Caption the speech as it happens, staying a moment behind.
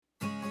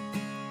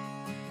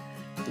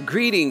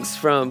Greetings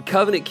from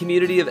Covenant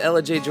Community of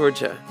Ellijay,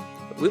 Georgia.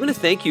 We want to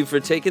thank you for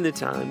taking the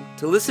time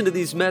to listen to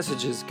these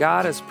messages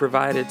God has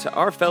provided to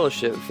our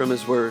fellowship from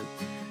His Word.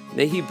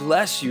 May He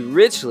bless you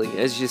richly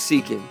as you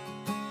seek Him.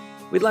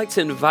 We'd like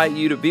to invite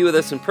you to be with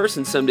us in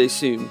person someday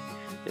soon.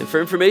 And for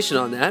information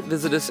on that,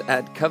 visit us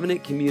at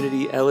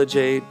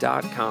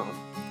covenantcommunityellijay.com.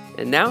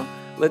 And now,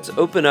 let's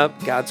open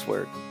up God's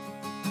Word.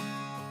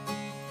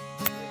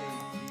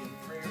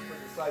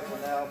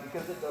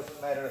 Because it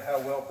doesn't matter how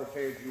well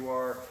prepared you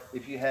are,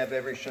 if you have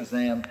every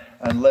Shazam,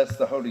 unless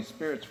the Holy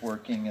Spirit's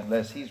working,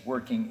 unless He's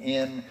working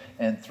in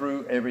and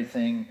through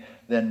everything,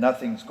 then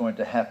nothing's going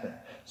to happen.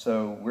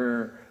 So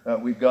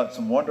we've got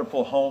some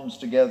wonderful homes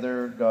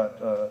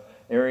together.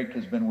 Eric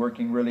has been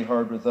working really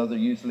hard with other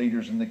youth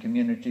leaders in the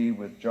community,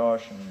 with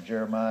Josh and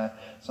Jeremiah,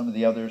 some of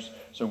the others.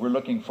 So we're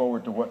looking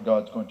forward to what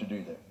God's going to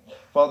do there.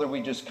 Father,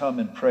 we just come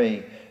and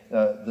pray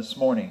this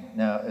morning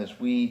now as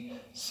we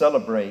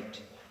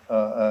celebrate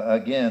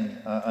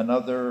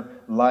another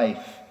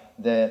life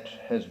that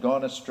has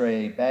gone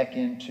astray back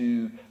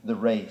into the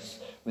race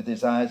with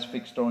his eyes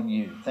fixed on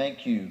you.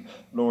 Thank you,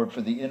 Lord,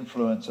 for the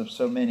influence of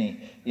so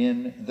many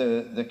in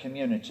the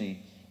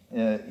community,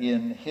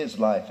 in his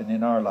life and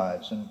in our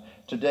lives. And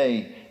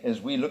today,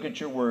 as we look at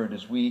your word,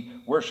 as we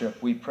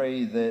worship, we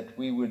pray that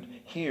we would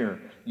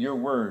hear your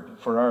word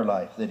for our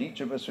life, that each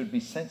of us would be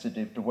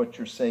sensitive to what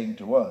you're saying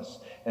to us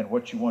and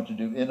what you want to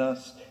do in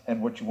us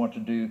and what you want to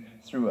do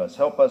through us.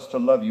 Help us to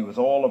love you with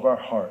all of our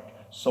heart,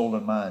 soul,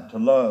 and mind, to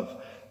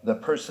love the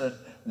person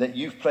that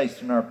you've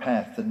placed in our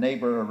path, the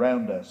neighbor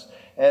around us,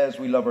 as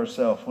we love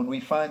ourselves. When we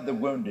find the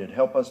wounded,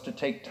 help us to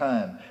take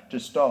time to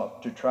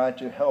stop, to try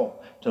to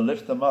help, to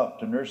lift them up,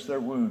 to nurse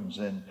their wounds,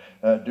 and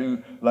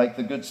do like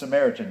the Good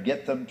Samaritan,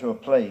 get them to a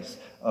place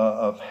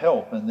of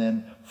help and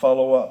then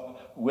follow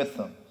up with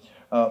them.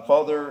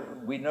 Father,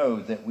 we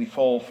know that we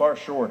fall far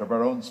short of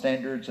our own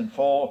standards and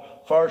fall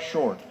far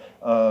short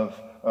of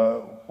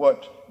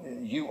what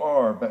you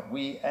are, but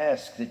we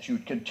ask that you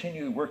would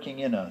continue working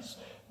in us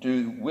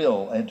to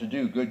will and to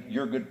do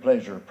your good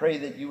pleasure. Pray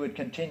that you would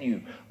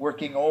continue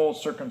working all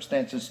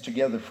circumstances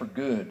together for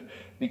good,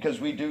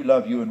 because we do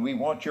love you and we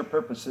want your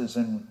purposes,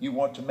 and you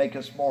want to make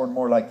us more and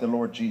more like the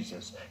Lord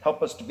Jesus.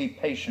 Help us to be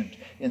patient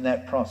in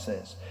that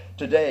process.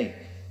 Today,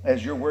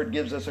 as your word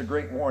gives us a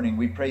great warning,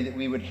 we pray that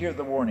we would hear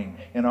the warning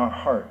in our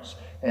hearts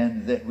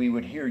and that we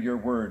would hear your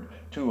word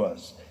to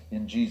us.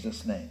 In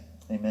Jesus' name,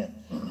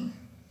 amen.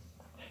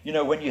 You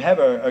know, when you have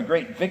a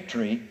great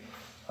victory,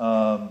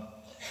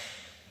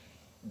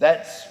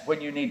 that's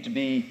when you need to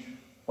be,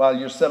 while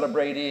you're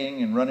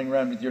celebrating and running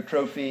around with your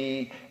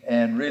trophy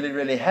and really,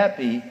 really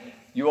happy,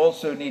 you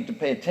also need to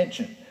pay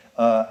attention.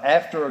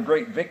 After a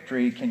great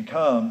victory can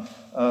come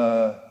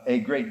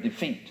a great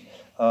defeat.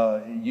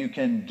 You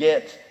can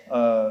get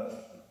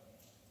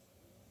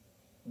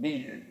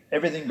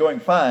everything going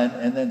fine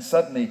and then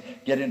suddenly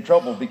get in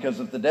trouble, because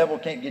if the devil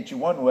can't get you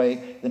one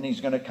way, then he's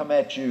going to come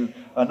at you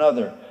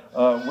another.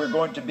 We're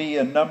going to be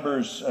in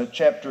Numbers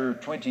chapter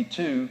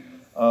 22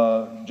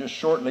 just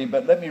shortly,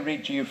 but let me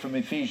read to you from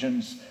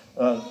Ephesians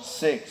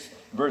 6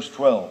 verse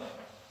 12.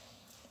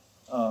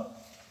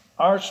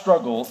 Our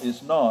struggle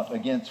is not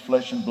against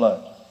flesh and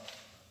blood,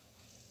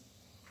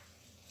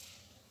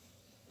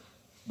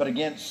 but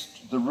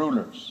against the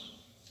rulers,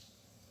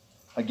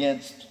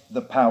 against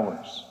the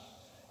powers,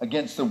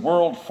 against the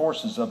world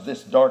forces of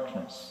this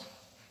darkness.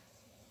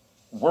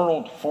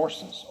 World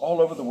forces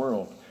all over the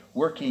world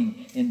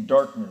working in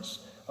darkness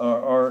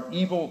are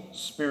evil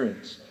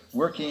spirits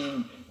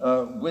working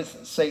with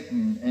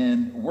Satan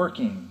and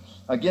working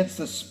against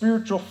the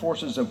spiritual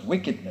forces of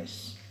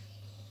wickedness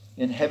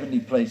in heavenly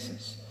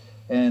places.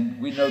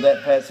 And we know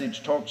that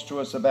passage talks to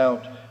us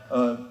about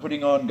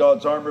putting on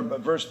God's armor,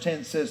 but verse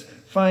 10 says,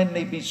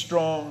 finally be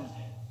strong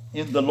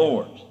in the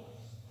Lord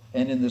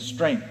and in the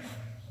strength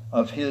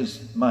of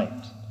his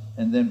might.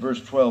 And then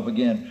verse 12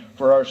 again,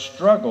 for our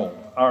struggle,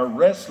 our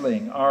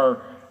wrestling,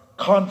 our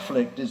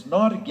conflict is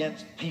not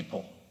against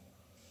people,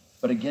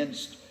 but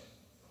against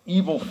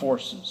evil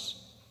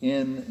forces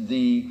in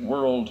the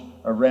world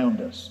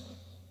around us.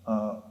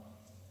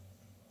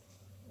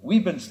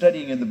 We've been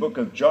studying in the book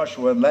of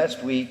Joshua, and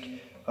last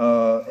week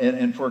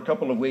and for a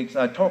couple of weeks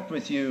I talked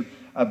with you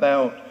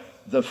about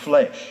the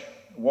flesh,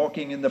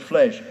 walking in the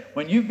flesh.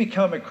 When you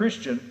become a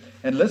Christian,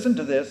 and listen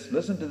to this,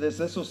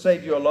 this will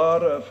save you a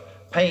lot of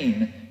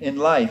pain in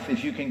life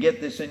if you can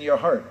get this in your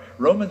heart.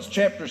 Romans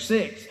chapter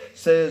 6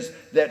 says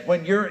that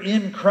when you're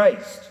in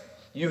Christ,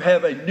 you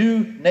have a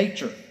new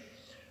nature.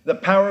 The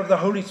power of the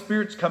Holy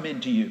Spirit's come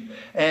into you,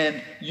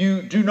 and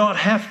you do not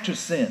have to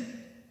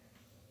sin.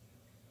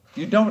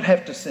 You don't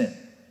have to sin.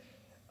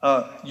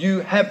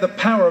 You have the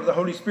power of the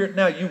Holy Spirit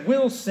now. You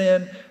will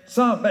sin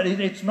some, but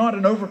it's not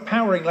an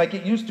overpowering like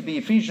it used to be.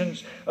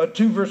 Ephesians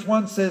 2 verse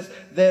 1 says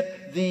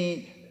that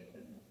the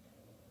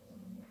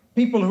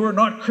people who are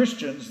not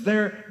Christians,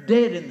 they're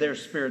dead in their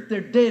spirit.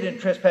 They're dead in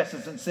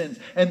trespasses and sins.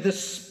 And the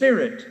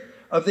spirit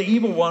of the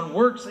evil one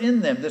works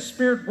in them, the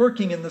spirit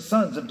working in the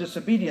sons of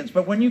disobedience.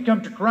 But when you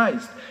come to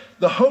Christ,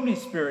 the Holy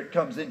Spirit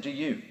comes into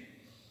you.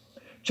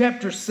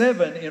 Chapter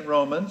 7 in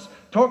Romans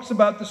talks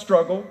about the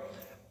struggle.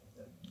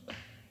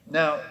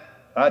 Now,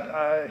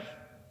 I've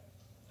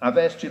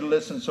asked you to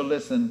listen, so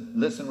listen.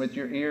 Listen with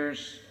your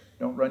ears.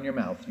 Don't run your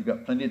mouth. You've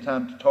got plenty of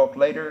time to talk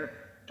later,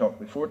 talk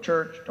before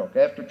church, talk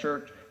after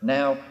church.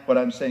 Now, what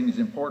I'm saying is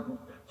important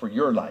for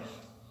your life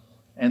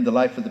and the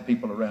life of the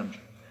people around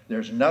you.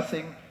 There's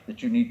nothing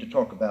that you need to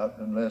talk about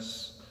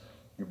unless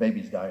your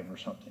baby's dying or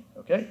something.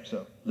 Okay?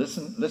 So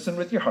listen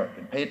with your heart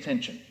and pay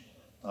attention.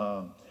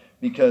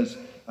 Because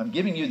I'm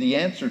giving you the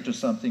answer to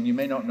something you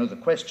may not know the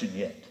question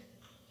yet.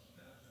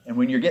 And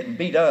when you're getting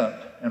beat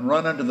up and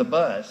run under the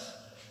bus,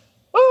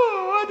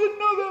 oh, I didn't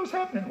know that was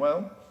happening.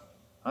 Well,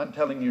 I'm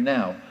telling you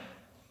now,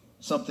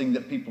 something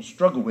that people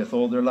struggle with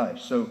all their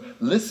lives. So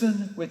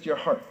listen with your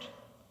heart.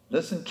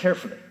 Listen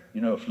carefully. You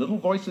know, if little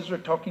voices are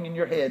talking in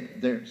your head,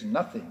 there's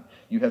nothing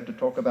you have to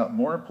talk about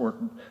more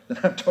important than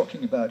I'm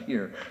talking about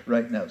here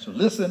right now. So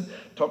listen,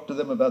 talk to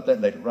them about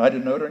that later. Write a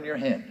note on your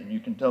hand and you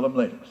can tell them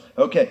later.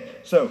 Okay,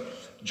 so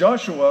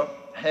Joshua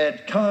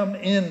had come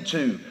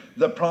into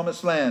the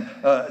promised land.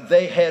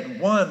 They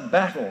had won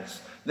battles.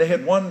 They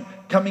had won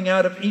coming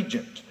out of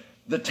Egypt,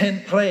 the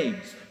 10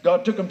 plagues.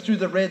 God took them through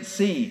the Red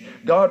Sea.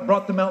 God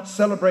brought them out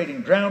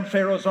celebrating, drowned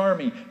Pharaoh's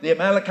army. The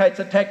Amalekites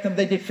attacked them.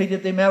 They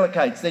defeated the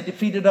Amalekites. They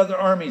defeated other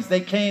armies.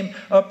 They came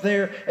up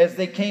there as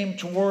they came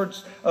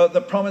towards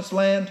the promised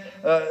land,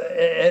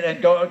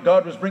 and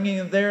God was bringing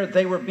them there.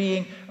 They were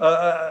being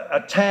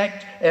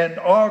attacked, and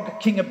Og,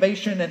 king of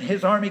Bashan, and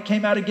his army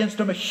came out against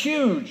them, a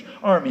huge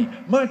army,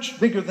 much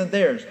bigger than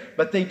theirs,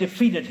 but they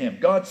defeated him.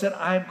 God said,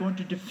 I'm going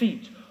to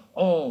defeat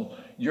all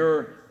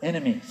your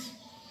enemies.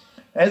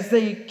 As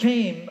they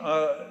came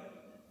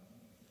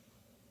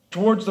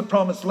towards the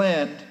promised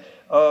land,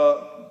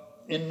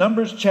 in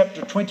Numbers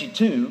chapter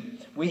 22,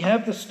 we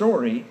have the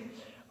story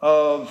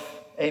of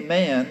a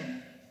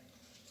man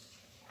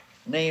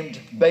named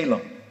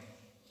Balaam.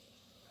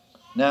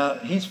 Now,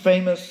 he's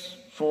famous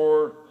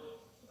for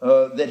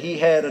that he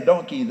had a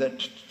donkey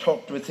that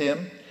talked with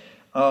him,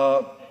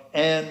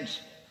 and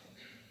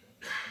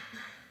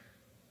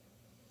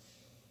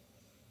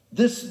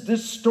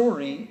This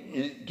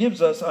story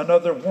gives us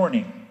another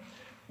warning.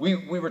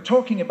 We were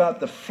talking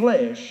about the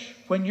flesh.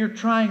 When you're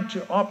trying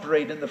to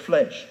operate in the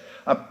flesh,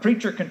 a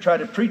preacher can try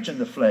to preach in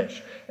the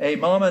flesh. A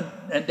mom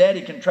and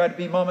daddy can try to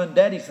be mom and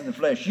daddies in the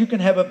flesh. You can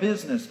have a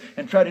business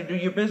and try to do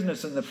your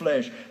business in the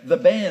flesh. The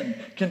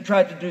band can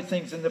try to do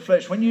things in the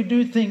flesh. When you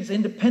do things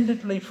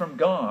independently from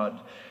God,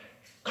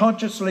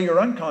 consciously or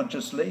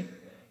unconsciously,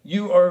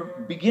 you are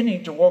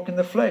beginning to walk in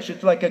the flesh.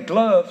 It's like a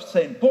glove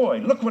saying, boy,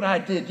 look what I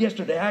did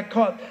yesterday. I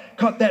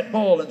caught that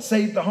ball and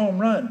saved the home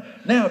run.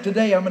 Now,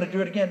 today, I'm going to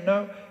do it again.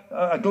 No,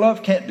 a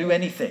glove can't do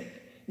anything.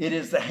 It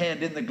is the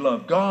hand in the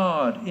glove.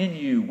 God in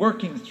you,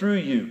 working through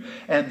you.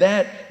 And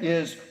that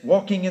is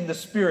walking in the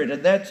Spirit.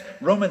 And that's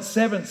Romans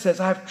 7 says,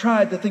 I've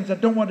tried the things I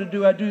don't want to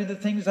do. I do the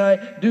things I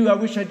do. I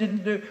wish I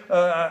didn't do.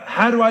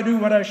 How do I do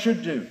what I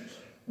should do?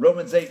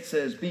 Romans 8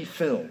 says, be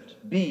filled.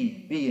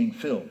 Be being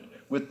filled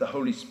with the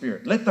Holy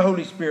Spirit. Let the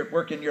Holy Spirit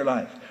work in your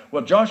life.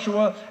 Well,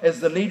 Joshua,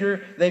 as the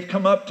leader, they've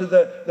come up to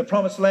the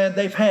promised land.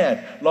 They've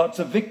had lots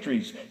of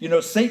victories. You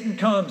know, Satan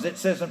comes, it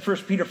says in 1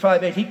 Peter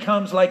 5:8, he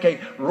comes like a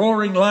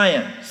roaring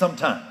lion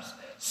sometimes,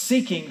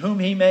 seeking whom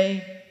he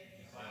may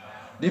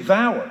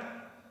devour.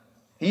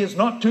 He is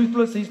not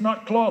toothless. He's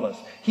not clawless.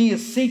 He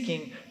is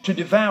seeking to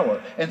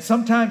devour. And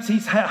sometimes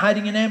he's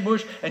hiding in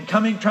ambush and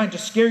coming, trying to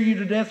scare you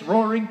to death,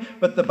 roaring.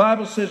 But the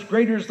Bible says,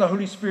 greater is the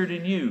Holy Spirit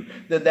in you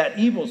than that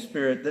evil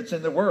spirit that's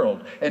in the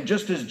world. And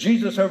just as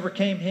Jesus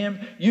overcame him,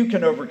 you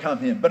can overcome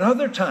him. But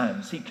other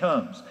times he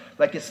comes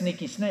like a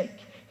sneaky snake.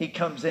 He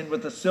comes in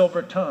with a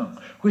silver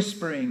tongue,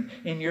 whispering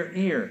in your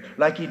ear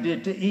like he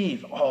did to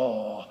Eve.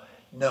 Oh,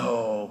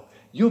 no.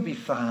 You'll be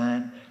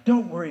fine.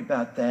 Don't worry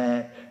about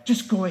that.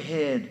 Just go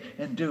ahead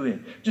and do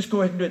it. Just go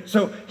ahead and do it.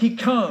 So he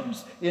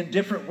comes in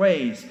different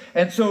ways.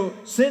 And so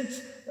since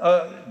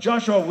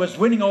Joshua was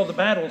winning all the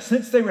battles,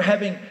 since they were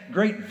having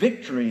great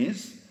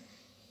victories,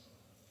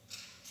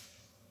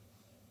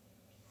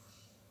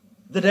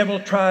 the devil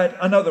tried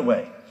another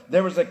way.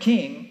 There was a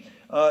king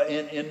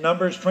in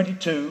Numbers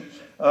 22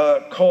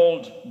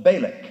 called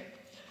Balak.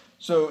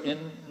 So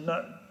in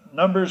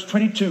Numbers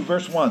 22,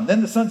 verse 1,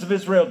 then the sons of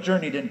Israel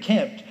journeyed and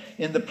camped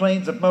in the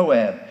plains of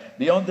Moab,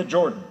 beyond the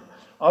Jordan,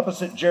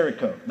 opposite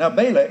Jericho. Now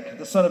Balak,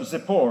 the son of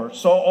Zippor,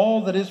 saw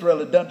all that Israel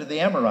had done to the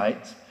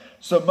Amorites.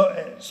 So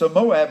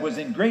Moab was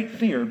in great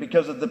fear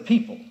because of the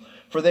people,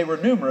 for they were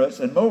numerous,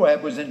 and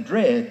Moab was in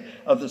dread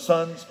of the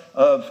sons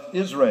of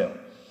Israel.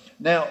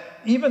 Now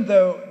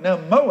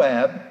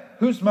Moab,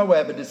 who's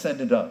Moab a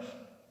descendant of?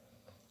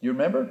 You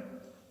remember?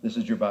 This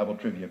is your Bible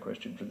trivia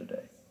question for the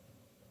day.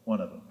 One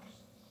of them.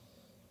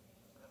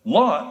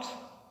 Lot,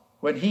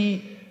 when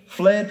he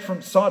fled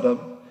from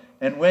Sodom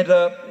and went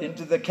up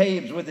into the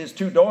caves with his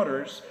two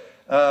daughters,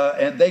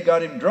 and they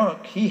got him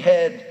drunk, he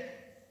had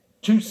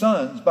two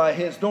sons by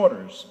his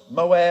daughters,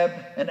 Moab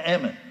and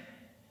Ammon.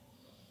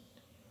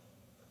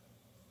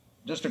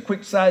 Just a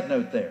quick side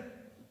note there.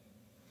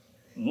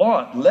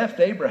 Lot left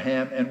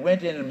Abraham and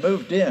went in and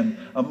moved in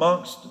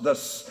amongst the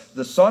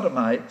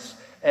Sodomites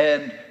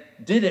and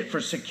did it for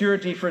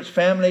security for his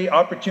family,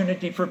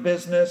 opportunity for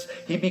business.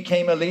 He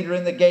became a leader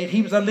in the gate.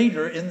 He was a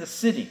leader in the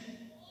city.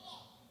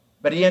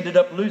 But he ended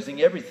up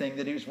losing everything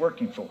that he was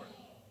working for.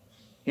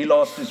 He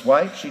lost his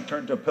wife. She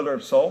turned to a pillar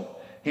of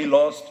salt. He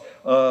lost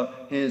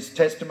his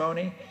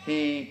testimony.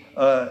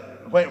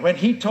 When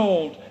he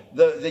told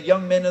the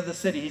young men of the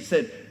city, he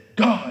said,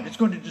 God, it's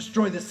going to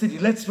destroy the city.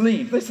 Let's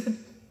leave. They said,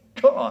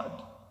 God,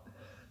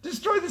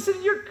 destroy the city?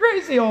 You're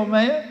crazy, old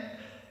man.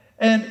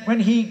 And when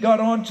he got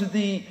on to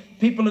the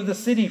people of the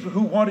city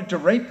who wanted to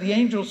rape the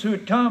angels who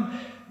had come,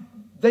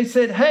 they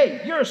said,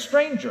 hey, you're a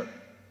stranger.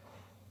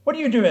 What are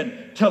you doing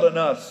telling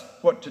us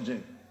what to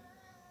do?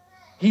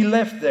 He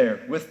left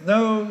there with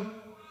no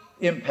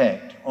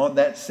impact on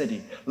that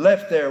city.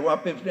 Left there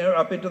up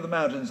into the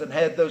mountains and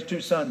had those two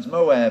sons,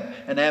 Moab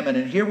and Ammon.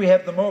 And here we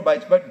have the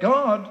Moabites. But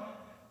God,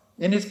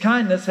 in his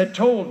kindness, had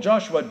told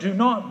Joshua, do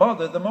not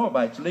bother the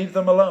Moabites. Leave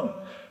them alone.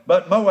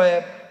 But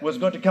Moab was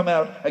going to come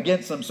out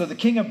against them. So the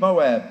king of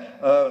Moab,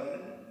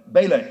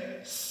 Balak,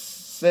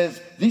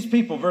 says, these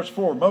people, verse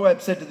 4,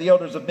 Moab said to the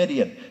elders of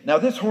Midian, now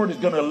this horde is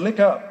going to lick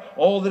up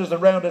all that is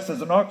around us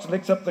as an ox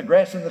licks up the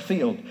grass in the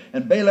field.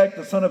 And Balak,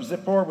 the son of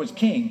Zippor, was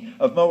king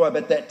of Moab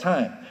at that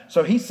time.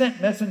 So he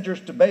sent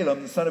messengers to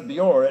Balaam, the son of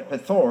Beor, at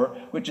Pethor,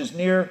 which is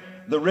near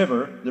the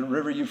river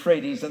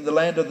Euphrates, in the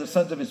land of the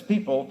sons of his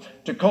people,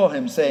 to call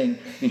him, saying,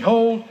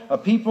 behold, a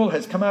people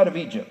has come out of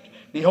Egypt.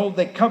 Behold,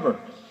 they cover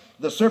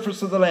the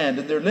surface of the land,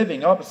 and they're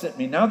living opposite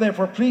me. Now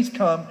therefore, please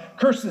come,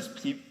 curse this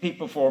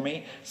people for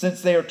me,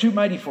 since they are too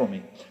mighty for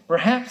me.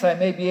 Perhaps I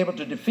may be able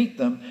to defeat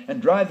them and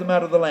drive them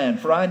out of the land.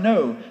 For I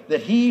know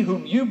that he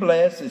whom you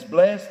bless is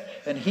blessed,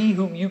 and he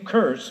whom you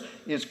curse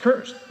is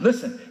cursed.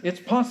 Listen, it's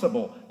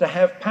possible to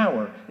have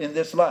power in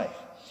this life.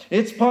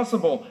 It's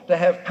possible to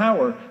have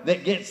power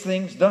that gets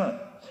things done.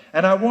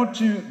 And I want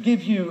to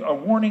give you a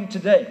warning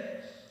today.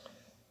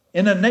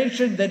 In a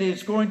nation that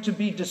is going to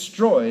be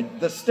destroyed,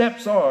 the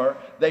steps are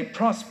they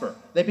prosper.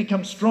 They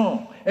become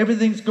strong.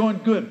 Everything's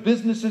going good.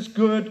 Business is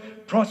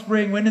good,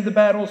 prospering, winning the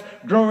battles,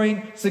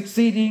 growing,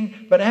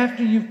 succeeding. But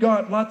after you've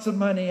got lots of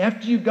money,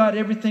 after you've got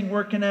everything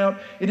working out,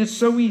 it is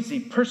so easy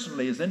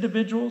personally as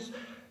individuals,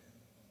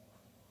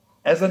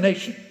 as a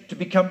nation, to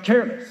become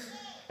careless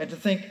and to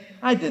think,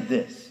 I did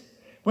this.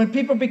 When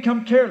people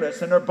become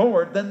careless and are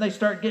bored, then they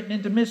start getting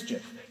into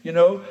mischief. You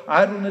know,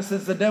 idleness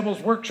is the devil's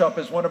workshop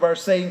is one of our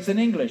sayings in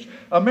English.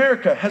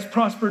 America has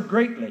prospered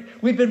greatly.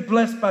 We've been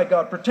blessed by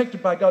God,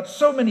 protected by God.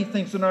 So many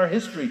things in our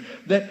history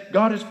that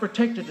God has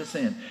protected us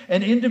in.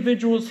 And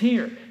individuals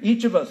here,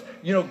 each of us,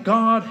 you know,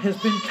 God has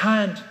been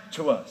kind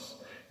to us,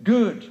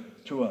 good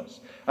to us.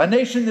 A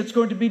nation that's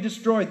going to be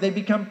destroyed, they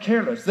become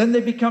careless. Then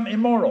they become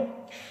immoral.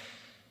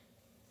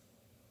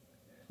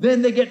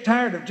 Then they get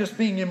tired of just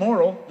being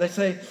immoral. They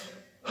say,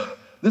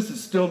 this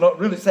is still not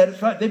really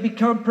satisfied. They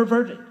become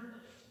perverted.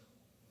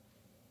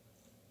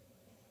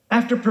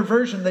 After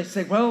perversion, they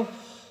say, well,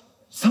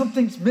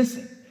 something's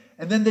missing.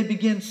 And then they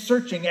begin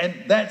searching, and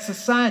that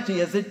society,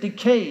 as it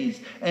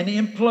decays and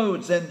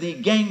implodes and the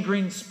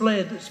gangrene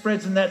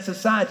spreads in that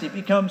society,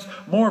 becomes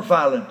more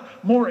violent,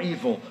 more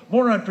evil,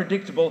 more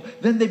unpredictable.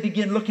 Then they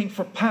begin looking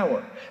for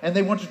power, and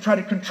they want to try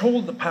to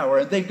control the power,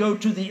 and they go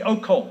to the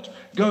occult,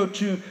 go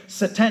to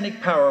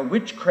satanic power,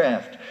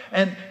 witchcraft.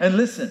 And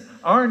listen,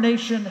 our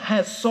nation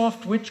has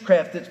soft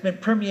witchcraft that's been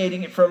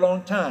permeating it for a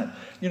long time.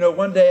 You know,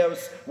 one day I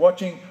was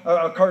watching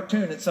a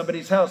cartoon at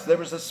somebody's house. There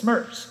was a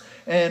Smurfs.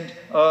 And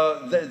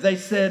they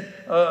said,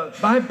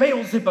 by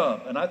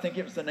Beelzebub. And I think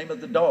it was the name of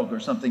the dog or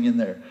something in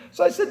there.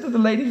 So I said to the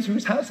ladies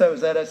whose house I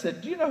was at, I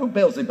said, do you know who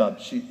Beelzebub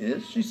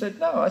is? She said,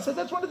 no. I said,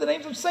 that's one of the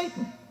names of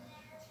Satan.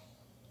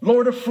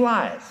 Lord of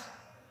Flies.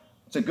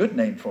 It's a good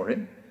name for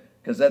him,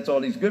 because that's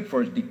all he's good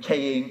for is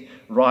decaying,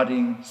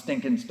 rotting,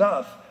 stinking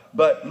stuff.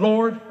 But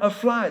Lord of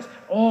Flies,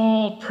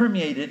 all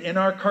permeated in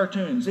our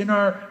cartoons, in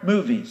our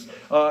movies,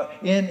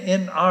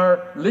 in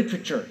our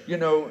literature. You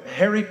know,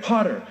 Harry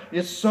Potter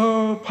is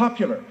so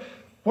popular.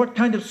 What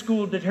kind of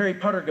school did Harry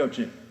Potter go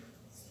to?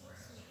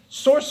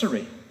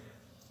 Sorcery.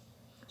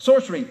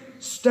 Sorcery,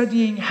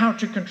 studying how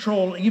to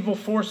control evil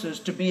forces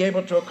to be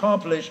able to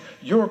accomplish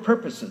your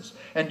purposes.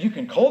 And you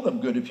can call them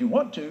good if you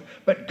want to,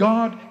 but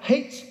God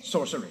hates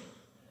sorcery.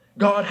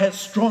 God has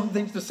strong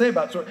things to say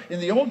about sorcery. In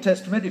the Old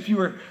Testament, if you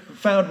were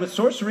found with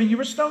sorcery, you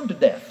were stoned to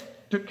death.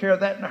 Took care of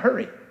that in a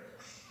hurry.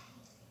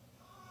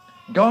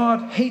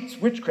 God hates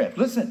witchcraft.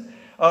 Listen,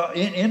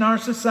 in our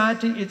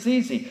society, it's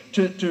easy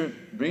to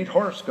read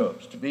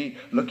horoscopes, to be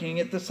looking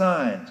at the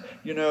signs,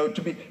 you know, and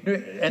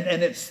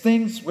it's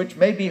things which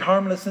may be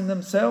harmless in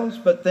themselves,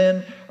 but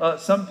then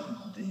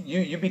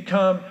you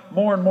become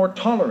more and more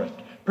tolerant.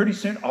 Pretty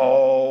soon,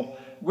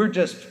 we're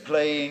just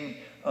playing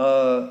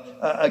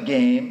a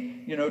game.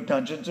 You know,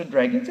 Dungeons and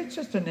Dragons, it's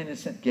just an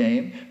innocent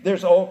game.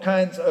 There's all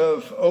kinds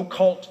of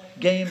occult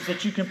games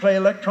that you can play,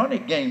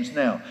 electronic games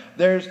now.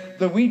 There's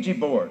the Ouija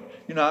board.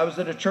 You know, I was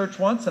at a church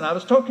once and I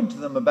was talking to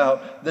them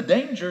about the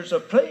dangers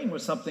of playing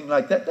with something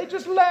like that. They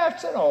just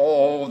laughed and said,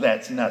 oh,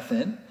 that's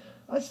nothing.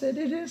 I said,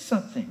 it is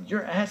something.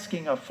 You're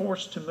asking a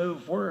force to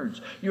move words.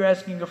 You're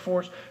asking a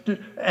force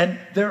to, and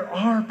there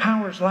are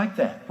powers like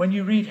that. When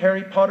you read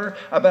Harry Potter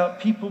about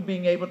people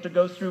being able to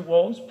go through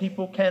walls,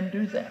 people can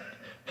do that.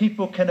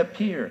 People can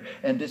appear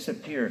and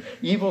disappear.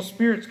 Evil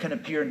spirits can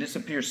appear and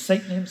disappear.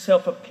 Satan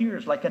himself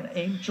appears like an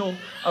angel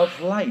of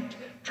light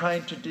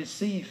trying to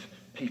deceive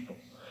people.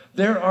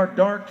 There are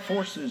dark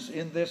forces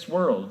in this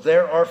world.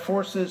 There are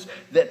forces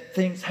that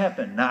things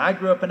happen. Now, I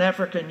grew up in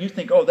Africa, and you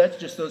think, oh, that's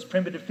just those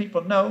primitive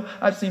people. No,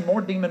 I've seen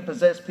more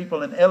demon-possessed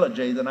people in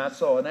LJ than I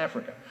saw in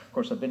Africa. Of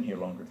course, I've been here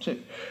longer,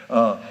 too.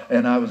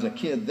 And I was a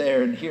kid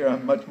there, and here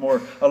I'm much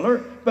more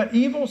alert. But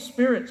evil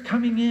spirits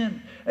coming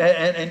in,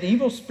 and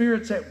evil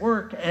spirits at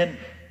work, and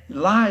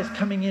lies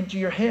coming into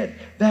your head,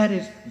 that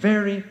is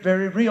very,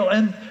 very real.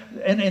 And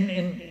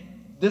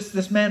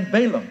this man,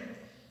 Balaam,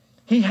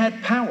 he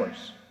had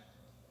powers.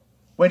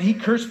 When he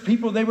cursed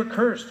people, they were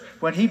cursed.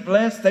 When he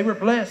blessed, they were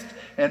blessed.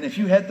 And if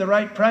you had the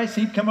right price,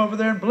 he'd come over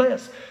there and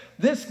bless.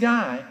 This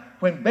guy,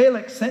 when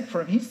Balak sent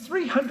for him, he's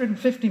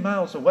 350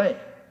 miles away.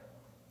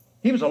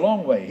 He was a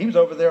long way. He was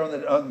over there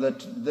on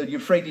the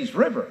Euphrates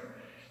River.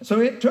 So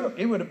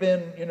it would have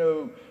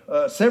been,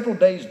 several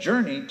days'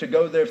 journey to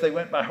go there if they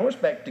went by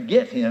horseback to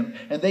get him.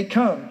 And they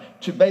come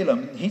to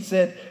Balaam. He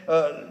said,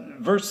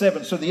 verse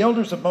 7, so the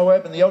elders of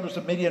Moab and the elders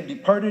of Midian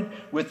departed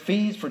with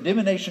fees for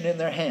divination in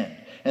their hand.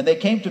 And they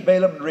came to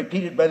Balaam and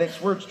repeated Balak's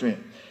words to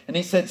him. And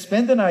he said,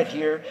 spend the night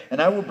here,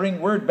 and I will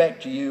bring word back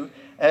to you,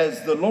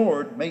 as the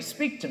Lord may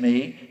speak to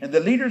me. And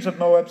the leaders of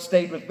Moab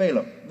stayed with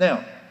Balaam.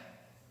 Now,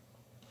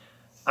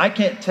 I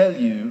can't tell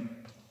you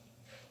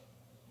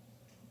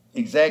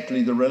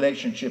exactly the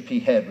relationship he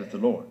had with the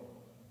Lord.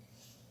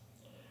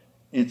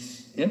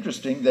 It's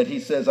interesting that he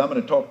says, I'm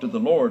going to talk to the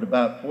Lord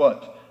about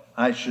what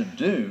I should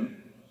do.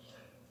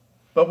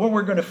 But what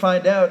we're going to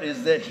find out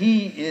is that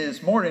he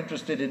is more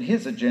interested in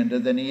his agenda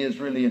than he is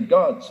really in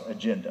God's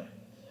agenda.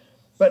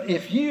 But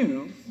if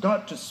you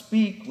got to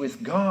speak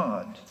with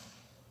God,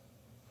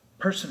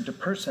 person to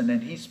person,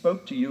 and he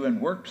spoke to you and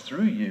worked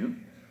through you,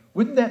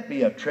 wouldn't that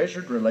be a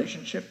treasured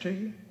relationship to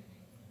you?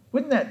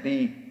 Wouldn't that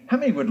be, how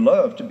many would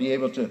love to be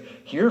able to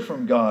hear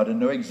from God and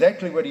know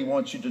exactly what he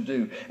wants you to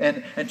do,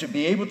 and to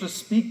be able to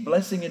speak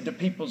blessing into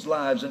people's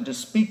lives and to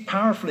speak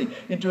powerfully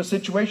into a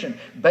situation?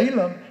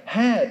 Balaam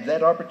had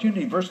that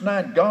opportunity. Verse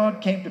 9,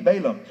 God came to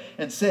Balaam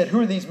and said,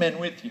 who are these men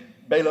with you?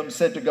 Balaam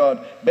said to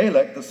God,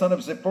 Balak, the son of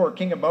Zippor,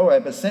 king of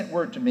Moab, has sent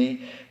word to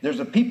me. There's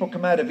a people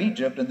come out of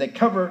Egypt, and they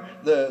cover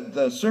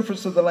the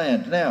surface of the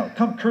land. Now,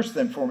 come curse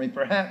them for me.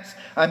 Perhaps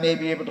I may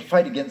be able to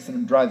fight against them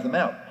and drive them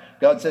out.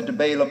 God said to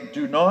Balaam,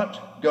 do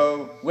not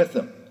go with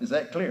them. Is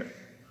that clear?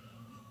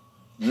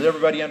 Does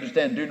everybody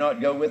understand, do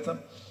not go with them?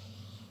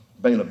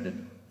 Balaam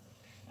didn't.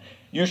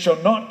 You shall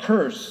not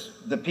curse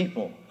the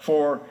people,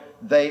 for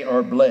they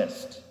are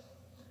blessed.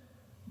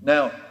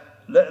 Now,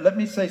 let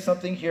me say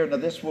something here. Now,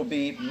 this will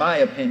be my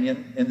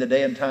opinion in the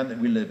day and time that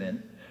we live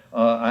in.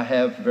 I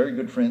have very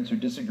good friends who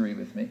disagree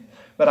with me.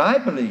 But I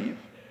believe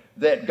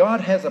that God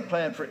has a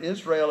plan for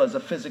Israel as a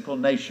physical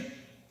nation.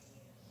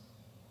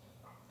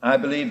 I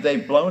believe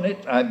they've blown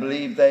it. I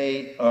believe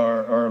they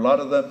are a lot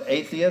of them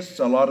atheists,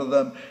 a lot of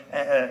them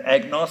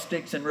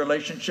agnostics in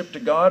relationship to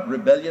God,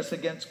 rebellious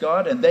against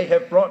God, and they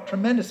have brought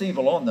tremendous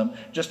evil on them,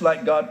 just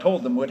like God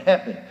told them would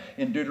happen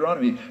in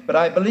Deuteronomy. But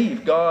I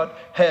believe God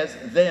has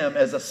them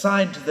as a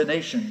sign to the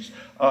nations,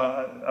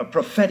 a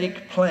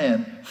prophetic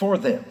plan for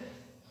them.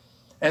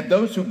 And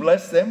those who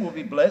bless them will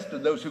be blessed,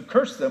 and those who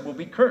curse them will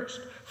be cursed.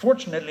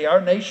 Fortunately,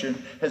 our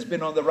nation has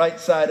been on the right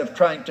side of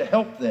trying to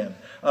help them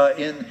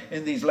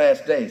in these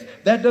last days.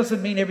 That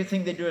doesn't mean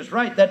everything they do is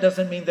right. That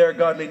doesn't mean they're a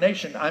godly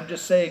nation. I'm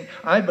just saying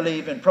I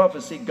believe in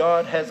prophecy.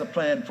 God has a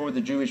plan for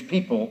the Jewish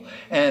people,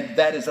 and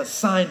that is a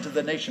sign to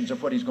the nations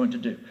of what he's going to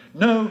do.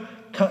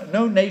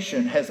 No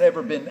nation has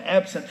ever been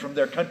absent from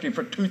their country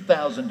for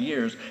 2,000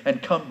 years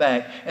and come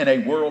back in a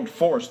world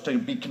force to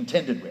be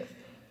contended with.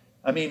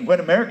 I mean, when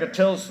America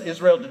tells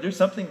Israel to do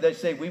something, they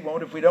say, we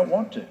won't if we don't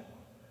want to.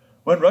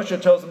 When Russia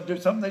tells them to do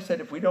something, they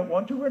said, if we don't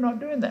want to, we're not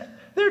doing that.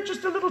 They're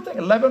just a little thing,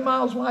 11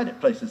 miles wide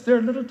at places. They're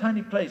a little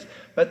tiny place.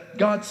 But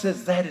God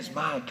says, that is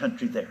my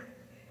country there.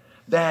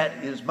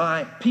 That is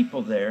my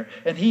people there.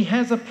 And he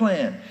has a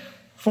plan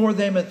for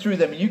them and through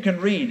them. And you can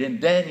read in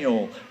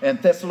Daniel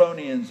and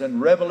Thessalonians and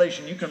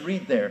Revelation, you can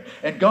read there.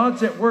 And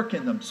God's at work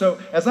in them.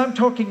 So as I'm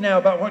talking now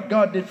about what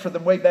God did for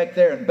them way back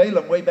there and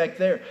Balaam way back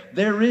there,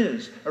 there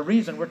is a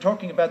reason we're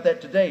talking about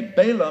that today.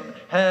 Balaam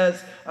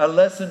has a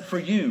lesson for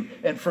you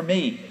and for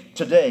me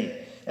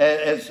today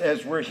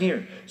as we're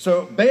here.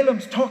 So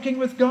Balaam's talking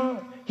with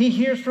God. He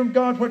hears from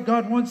God what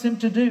God wants him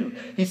to do.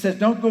 He says,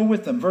 don't go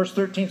with them. Verse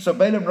 13, so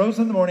Balaam rose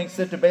in the morning,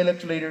 said to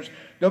Balak's leaders,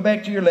 go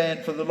back to your land,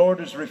 for the Lord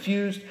has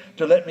refused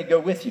to let me go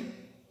with you.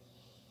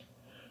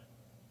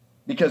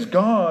 Because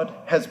God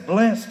has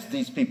blessed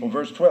these people.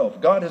 Verse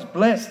 12, God has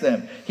blessed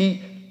them.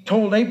 He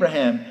told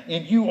Abraham,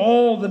 in you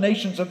all the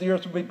nations of the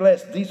earth will be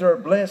blessed. These are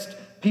blessed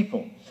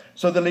people.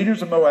 So the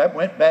leaders of Moab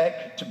went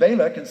back to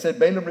Balak and said,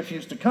 Balaam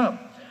refused to come.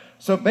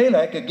 So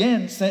Balak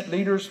again sent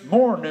leaders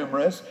more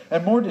numerous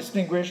and more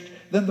distinguished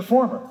than the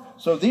former.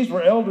 So these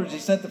were elders he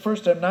sent the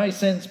first time. Now he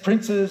sends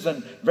princes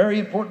and very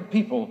important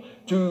people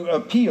to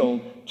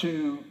appeal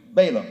to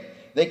Balaam.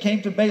 They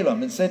came to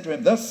Balaam and said to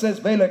him, "Thus says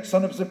Balak,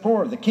 son of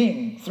Zippor, the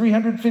king,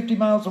 350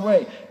 miles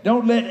away.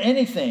 Don't let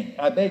anything,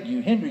 I beg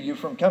you, hinder you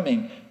from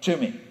coming to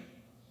me."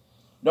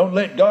 Don't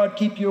let God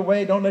keep you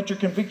away. Don't let your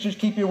convictions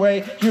keep you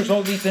away. Here's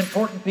all these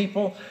important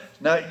people.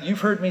 Now,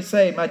 you've heard me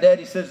say, my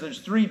daddy says there's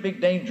 3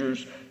 big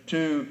dangers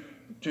to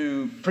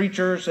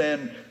preachers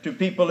and to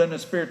people in the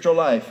spiritual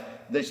life.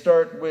 They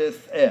start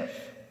with F.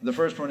 The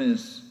first one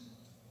is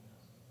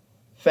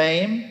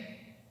fame.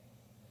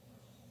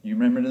 You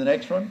remember the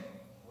next one?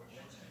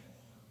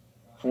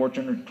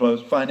 Fortune or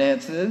close.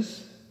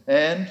 Finances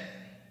and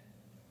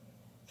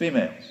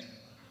females.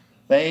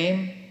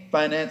 Fame,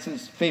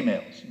 finances,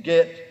 females.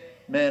 Get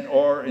men,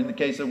 or in the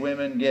case of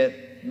women,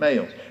 get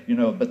males.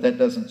 But that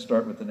doesn't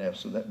start with an F,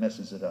 so that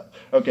messes it up.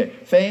 Okay,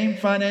 fame,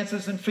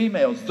 finances, and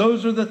females.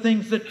 Those are the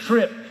things that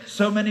trip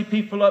so many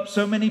people up,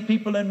 so many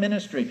people in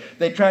ministry.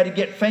 They try to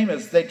get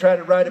famous. They try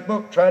to write a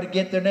book, try to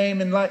get their name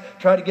in light,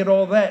 try to get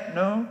all that.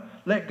 No,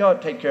 let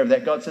God take care of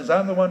that. God says,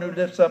 I'm the one who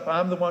lifts up.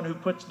 I'm the one who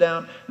puts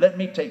down. Let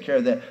me take care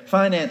of that.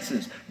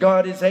 Finances.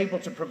 God is able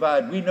to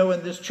provide. We know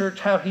in this church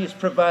how he has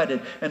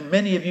provided, and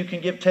many of you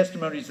can give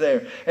testimonies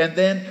there. And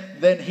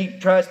then he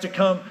tries to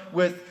come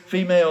with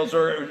females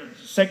or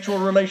sexual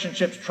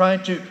relationships,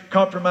 trying to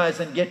compromise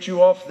and get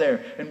you off there.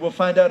 And we'll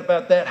find out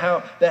about that,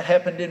 how that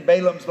happened in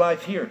Balaam's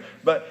life here.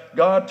 But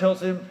God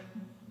tells him,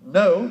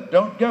 no,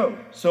 don't go.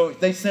 So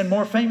they send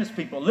more famous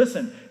people.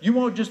 Listen, you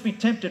won't just be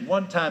tempted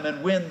one time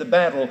and win the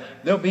battle.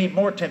 There'll be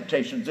more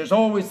temptations. There's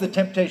always the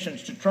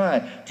temptations to try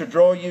to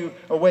draw you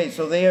away.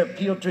 So they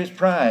appeal to his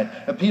pride,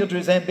 appeal to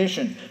his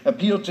ambition,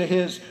 appeal to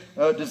his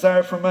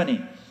desire for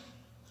money.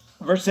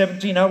 Verse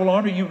 17, I will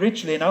honor you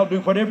richly, and I'll do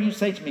whatever you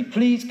say to me.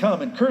 Please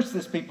come and curse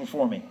this people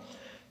for me.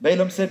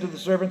 Balaam said to the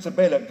servants of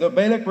Balak, though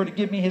Balak were to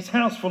give me his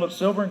house full of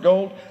silver and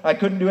gold, I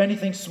couldn't do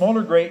anything small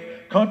or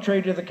great,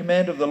 contrary to the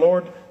command of the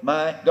Lord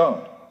my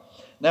God.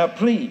 Now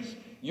please,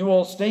 you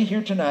all stay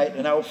here tonight,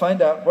 and I will find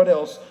out what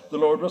else the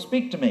Lord will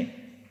speak to me.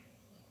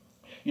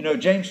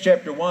 James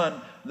chapter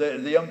 1,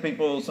 the young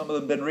people, some of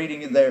them have been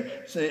reading it there.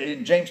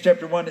 In James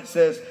chapter 1 it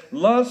says,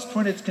 lust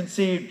when it's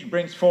conceived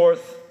brings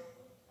forth,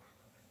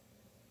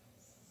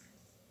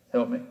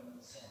 help me,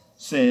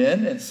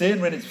 sin. And sin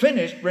when it's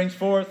finished brings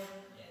forth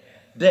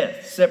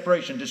death,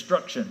 separation,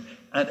 destruction,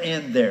 an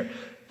end there.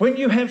 When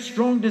you have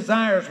strong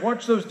desires,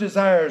 watch those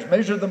desires,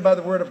 measure them by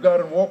the word of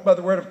God and walk by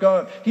the word of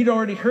God. He'd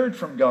already heard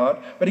from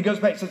God, but he goes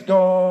back and says,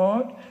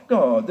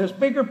 God, there's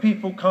bigger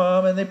people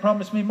come and they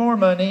promise me more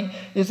money.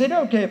 Is it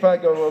okay if I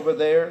go over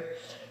there?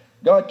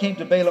 God came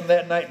to Balaam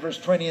that night, verse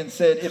 20, and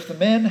said, if the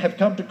men have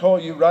come to call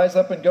you, rise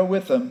up and go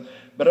with them,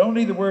 but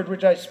only the word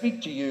which I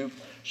speak to you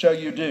shall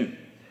you do.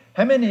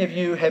 How many of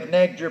you have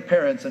nagged your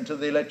parents until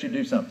they let you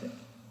do something?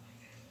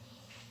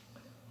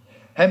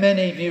 How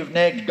many of you have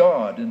nagged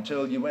God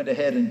until you went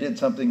ahead and did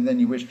something then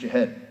you wished you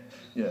hadn't?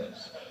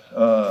 Yes.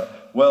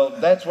 Well,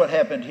 that's what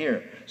happened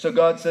here. So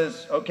God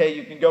says, okay,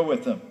 you can go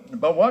with them.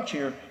 But watch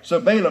here. So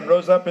Balaam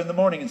rose up in the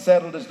morning and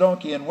saddled his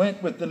donkey and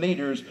went with the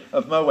leaders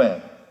of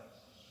Moab.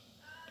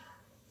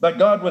 But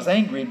God was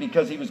angry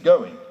because he was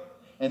going.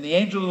 And the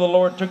angel of the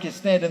Lord took his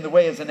stand in the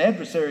way as an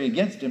adversary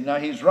against him. Now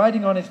he was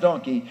riding on his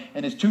donkey,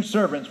 and his 2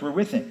 servants were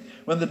with him.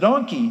 When the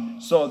donkey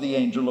saw the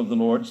angel of the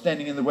Lord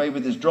standing in the way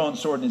with his drawn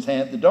sword in his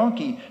hand, the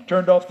donkey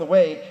turned off the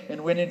way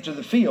and went into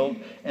the field,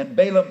 and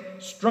Balaam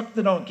struck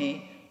the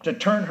donkey to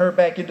turn her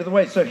back into the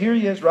way. So here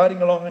he is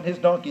riding along on his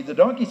donkey. The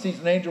donkey sees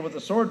an angel with a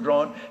sword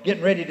drawn,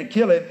 getting ready to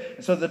kill him.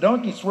 And so the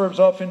donkey swerves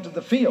off into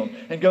the field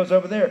and goes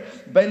over there.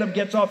 Balaam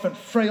gets off and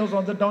frails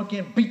on the donkey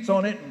and beats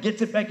on it and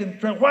gets it back in the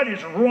trail. What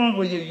is wrong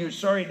with you, you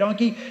sorry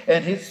donkey?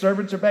 And his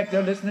servants are back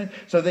there listening,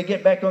 so they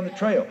get back on the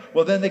trail.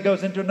 Well, then they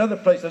goes into another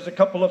place. There's a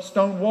couple of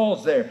stone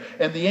walls there,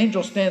 and the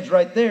angel stands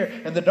right there,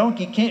 and the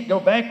donkey can't go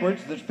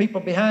backwards. There's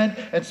people behind,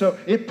 and so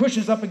it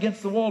pushes up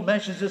against the wall,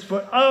 mashes his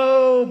foot.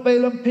 Oh,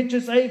 Balaam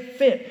pitches a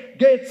fit.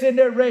 Gets in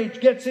their rage,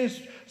 gets his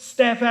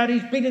staff out,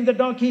 he's beating the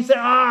donkey. He said,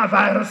 if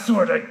I had a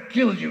sword, I'd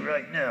kill you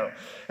right now.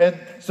 And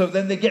so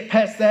then they get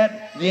past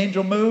that, the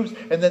angel moves,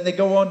 and then they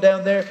go on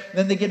down there, and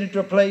then they get into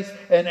a place,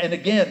 and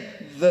again,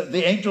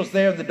 the angel's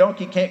there, and the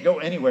donkey can't go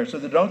anywhere, so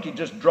the donkey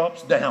just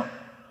drops down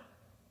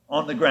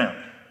on the ground.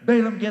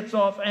 Balaam gets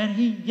off, and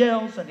he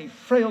yells, and he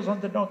frails on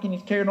the donkey, and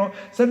he's carrying on.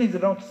 Suddenly the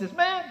donkey says,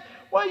 man,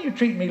 why are you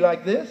treating me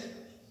like this?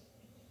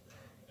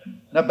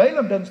 Now,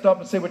 Balaam doesn't stop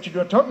and say, what you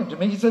doing talking to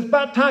me? He says,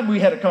 about time we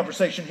had a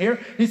conversation here.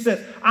 He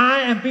says, I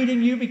am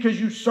beating you because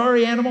you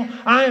sorry animal.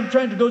 I am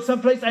trying to go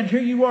someplace, and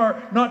here you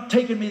are not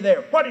taking me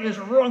there. What is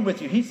wrong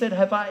with you? He said,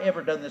 have I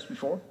ever done this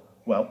before?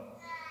 Well,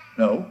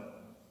 no.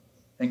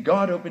 And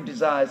God opened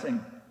his eyes,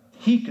 and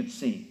he could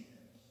see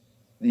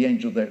the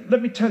angel there.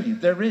 Let me tell you,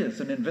 there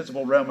is an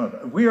invisible realm of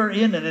it. We are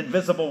in an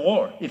invisible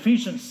war.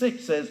 Ephesians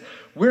 6 says,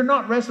 we're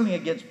not wrestling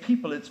against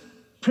people, it's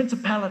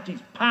principalities,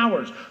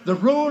 powers, the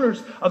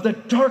rulers of the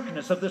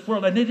darkness of this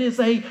world. And it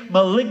is a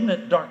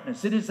malignant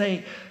darkness. It is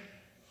a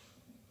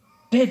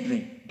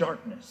deadly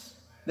darkness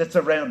that's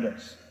around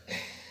us.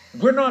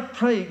 We're not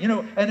praying,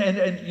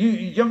 and you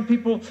young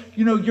people,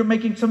 you're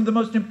making some of the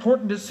most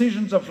important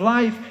decisions of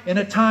life in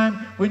a time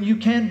when you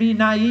can be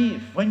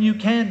naive, when you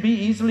can be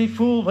easily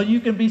fooled, when you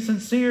can be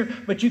sincere,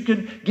 but you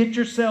can get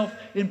yourself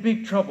in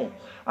big trouble.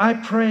 I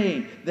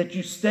pray that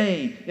you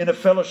stay in a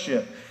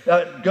fellowship.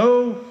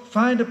 Go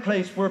find a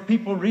place where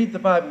people read the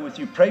Bible with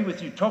you, pray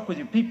with you, talk with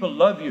you. People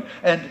love you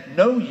and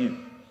know you.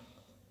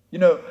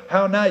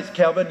 How nice,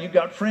 Calvin, you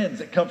got friends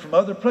that come from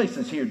other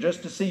places here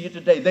just to see you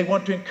today. They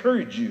want to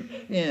encourage you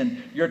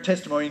in your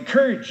testimony,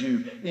 encourage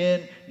you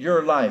in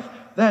your life.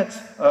 That's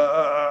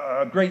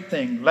a great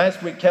thing.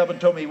 Last week, Calvin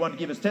told me he wanted to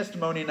give his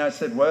testimony, and I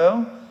said,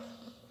 well,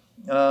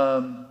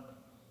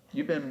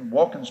 you've been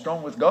walking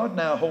strong with God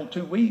now a whole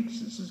 2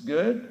 weeks. This is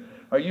good.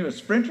 Are you a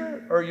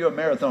sprinter or are you a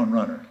marathon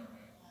runner?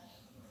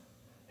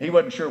 He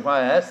wasn't sure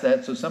why I asked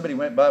that, so somebody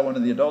went by, one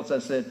of the adults. I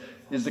said,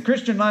 is the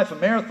Christian life a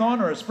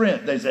marathon or a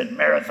sprint? They said,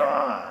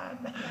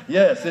 marathon.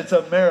 Yes, it's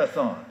a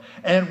marathon.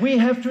 And we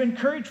have to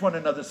encourage one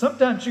another.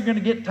 Sometimes you're going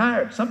to get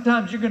tired.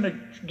 Sometimes you're going to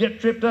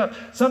get tripped up.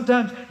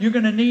 Sometimes you're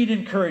going to need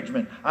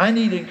encouragement. I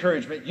need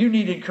encouragement. You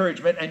need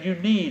encouragement. And you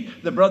need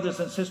the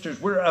brothers and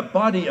sisters. We're a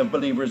body of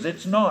believers.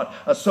 It's not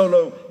a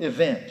solo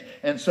event.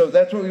 And so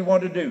that's what we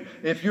want to do.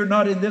 If you're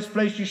not in this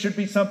place, you should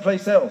be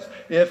someplace else.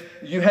 If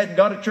you hadn't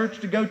got a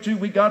church to go to,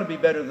 we got to be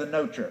better than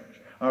no church.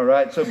 All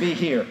right, so be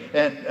here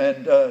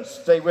and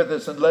stay with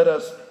us and let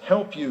us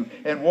help you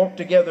and walk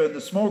together. And the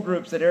small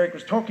groups that Eric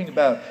was talking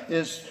about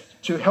is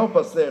to help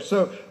us there.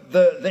 So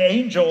the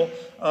angel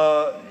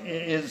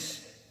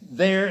is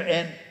there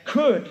and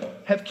could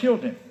have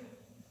killed him.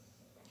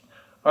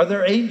 Are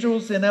there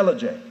angels in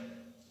Ellijay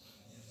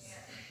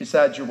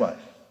besides your wife?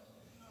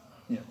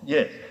 Yeah.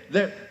 Yes.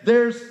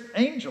 There's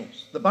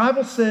angels. The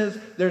Bible says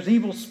there's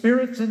evil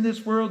spirits in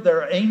this world.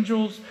 There are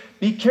angels.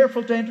 Be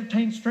careful to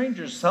entertain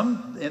strangers.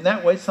 Some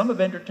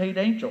have entertained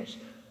angels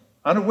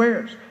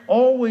unawares.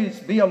 Always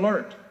be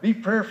alert. Be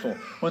prayerful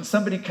when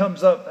somebody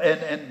comes up.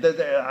 And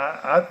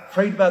I've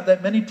prayed about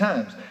that many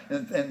times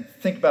and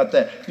think about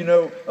that.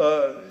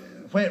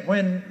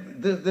 When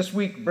this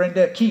week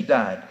Brenda Key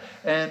died,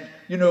 and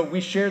we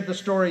shared the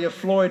story of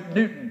Floyd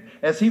Newton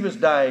as he was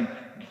dying.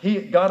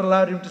 God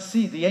allowed him to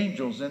see the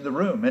angels in the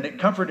room, and it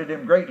comforted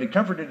him greatly,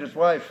 comforted his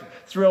wife,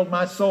 thrilled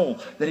my soul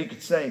that he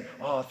could say,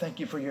 oh, thank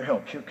you for your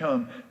help. Here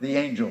come the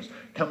angels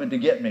coming to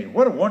get me.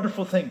 What a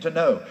wonderful thing to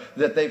know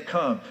that they've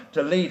come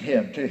to lead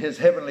him to his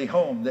heavenly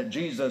home, that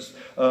Jesus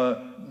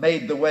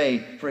made the way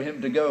for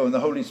him to go and the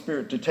Holy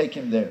Spirit to take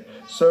him there.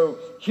 So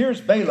here's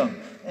Balaam,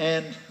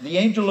 and the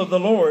angel of the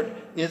Lord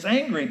is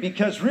angry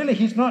because really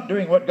he's not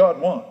doing what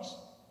God wants.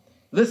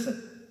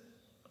 Listen,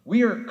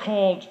 we are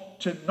called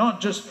to don't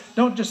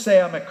just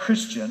say I'm a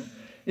Christian.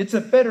 It's a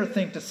better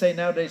thing to say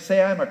nowadays,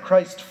 say I'm a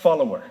Christ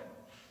follower.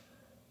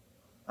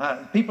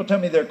 People tell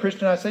me they're a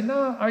Christian. I say,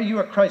 no, are you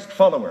a Christ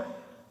follower?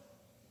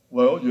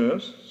 Well,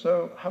 yes.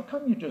 So how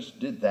come you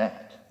just did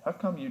that? How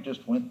come you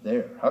just went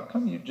there? How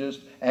come you just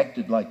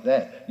acted like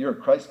that? You're a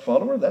Christ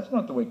follower? That's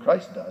not the way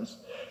Christ does.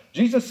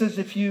 Jesus says,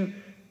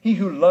 he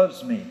who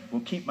loves me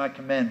will keep my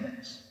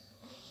commandments.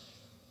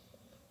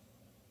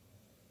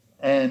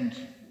 And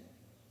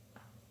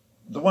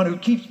the one who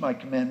keeps my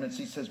commandments,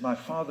 he says, my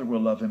Father will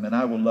love him, and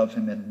I will love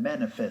him and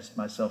manifest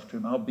myself to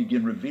him. I'll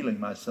begin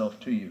revealing myself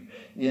to you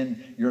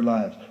in your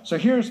lives. So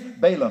here's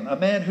Balaam, a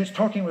man who's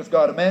talking with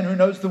God, a man who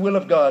knows the will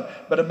of God,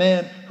 but a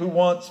man who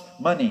wants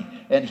money.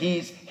 And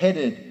he's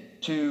headed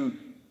to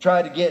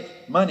try to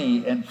get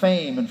money and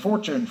fame and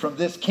fortune from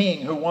this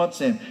king who wants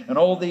him and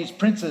all these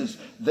princes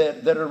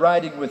that are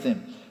riding with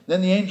him.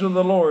 Then the angel of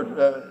the Lord,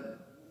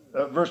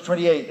 verse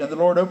 28, and the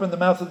Lord opened the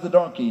mouth of the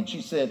donkey, and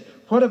she said,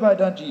 what have I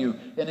done to you?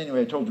 And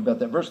anyway, I told you about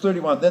that. Verse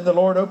 31, then the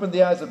Lord opened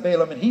the eyes of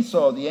Balaam, and he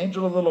saw the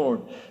angel of the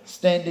Lord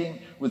standing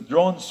with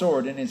drawn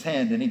sword in his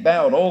hand, and he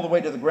bowed all the way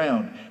to the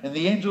ground. And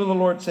the angel of the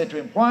Lord said to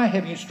him, why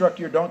have you struck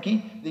your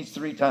donkey these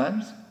 3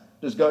 times?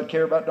 Does God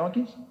care about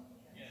donkeys?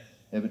 Yes.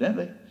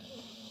 Evidently.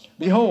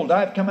 Behold,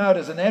 I have come out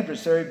as an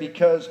adversary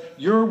because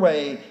your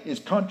way is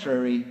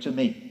contrary to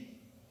me.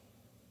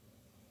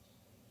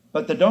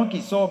 But the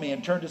donkey saw me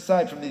and turned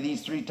aside from me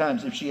these 3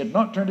 times. If she had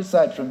not turned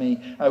aside from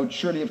me, I would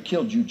surely have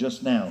killed you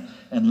just now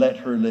and let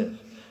her live.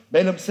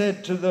 Balaam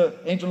said to the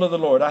angel of the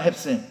Lord, I have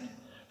sinned,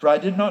 for I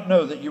did not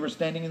know that you were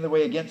standing in the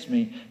way against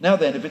me. Now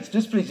then, if it's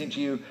displeasing to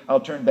you, I'll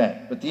turn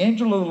back. But the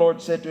angel of the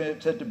Lord said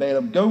to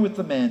Balaam, go with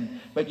the men,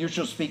 but you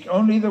shall speak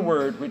only the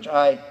word which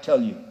I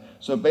tell you.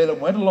 So Balaam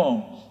went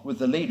along with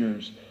the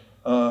leaders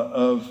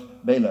of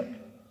Balak.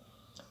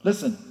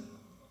 Listen,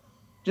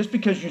 just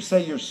because you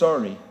say you're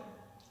sorry,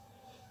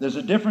 there's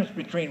a difference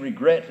between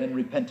regret and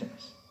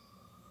repentance.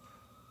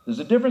 There's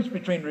a difference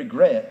between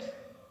regret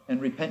and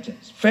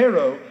repentance.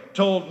 Pharaoh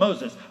told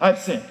Moses, I've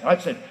sinned.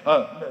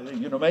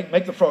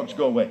 Make the frogs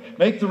go away.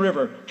 Make the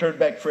river turn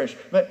back fresh.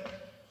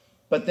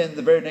 But then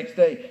the very next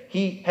day,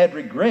 he had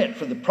regret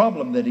for the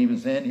problem that he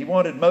was in. He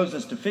wanted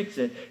Moses to fix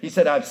it. He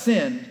said, I've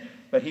sinned,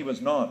 but he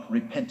was not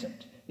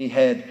repentant. He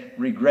had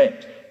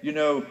regret.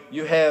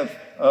 You have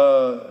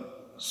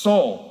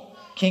Saul,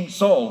 King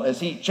Saul, as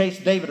he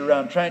chased David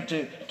around trying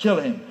to kill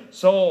him.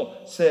 Saul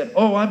said,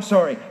 "Oh, I'm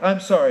sorry.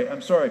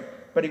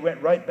 But he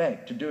went right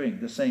back to doing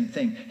the same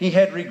thing. He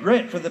had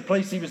regret for the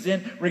place he was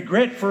in,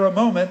 regret for a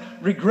moment,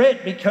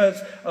 regret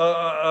because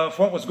of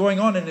what was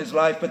going on in his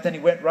life, but then he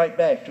went right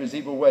back to his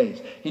evil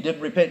ways. He didn't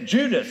repent.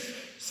 Judas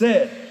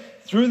said,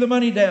 threw the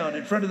money down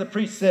in front of the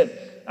priest,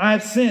 said,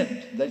 "I've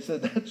sinned." They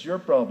said, "That's your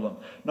problem,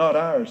 not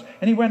ours."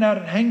 And he went out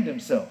and hanged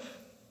himself.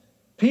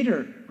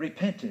 Peter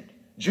repented.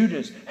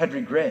 Judas had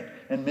regret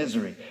and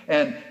misery,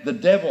 and the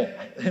devil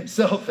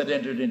himself had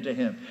entered into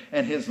him,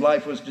 and his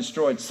life was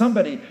destroyed.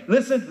 Somebody,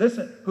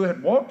 listen, who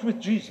had walked with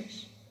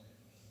Jesus,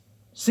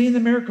 seen the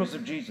miracles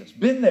of Jesus,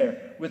 been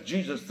there with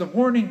Jesus. The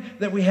warning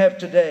that we have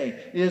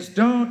today is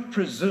don't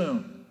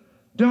presume,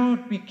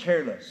 don't be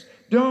careless,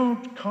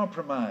 don't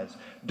compromise,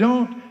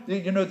 don't,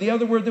 the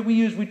other word that we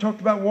use, we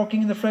talked about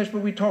walking in the flesh,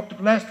 but we talked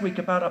last week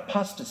about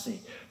apostasy,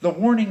 the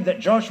warning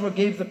that Joshua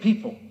gave the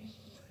people.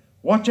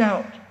 Watch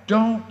out,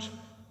 don't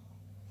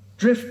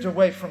drift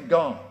away from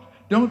God.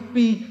 Don't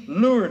be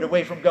lured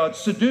away from God,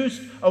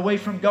 seduced away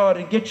from God,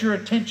 and get your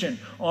attention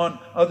on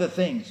other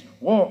things.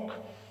 Walk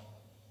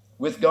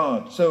with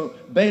God. So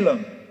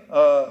Balaam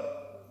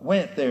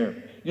went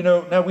there.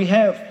 Now we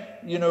have,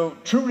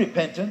 true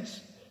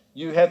repentance.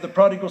 You have the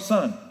prodigal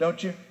son,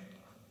 don't you?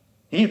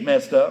 He had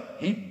messed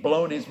up. He'd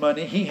blown his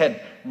money. He had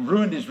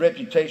ruined his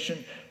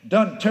reputation,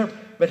 done terrible.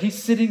 But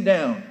he's sitting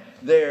down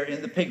there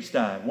in the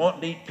pigsty,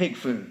 wanting to eat pig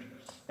food.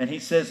 And he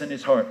says in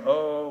his heart,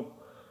 "Oh,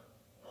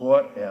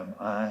 what am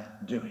I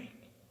doing?"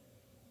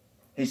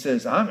 He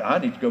says, I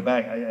need to go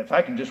back. If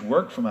I can just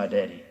work for my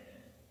daddy.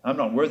 I'm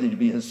not worthy to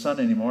be his son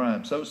anymore.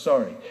 I'm so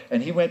sorry.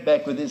 And he went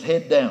back with his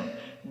head down,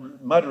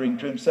 muttering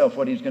to himself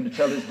what he's going to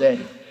tell his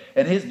daddy.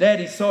 And his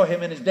daddy saw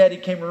him, and his daddy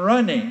came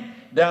running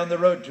down the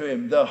road to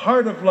him. The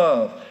heart of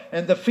love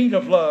and the feet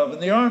of love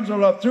and the arms of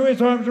love, threw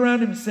his arms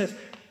around him and says,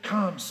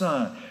 "Come,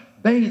 son,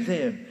 bathe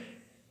him,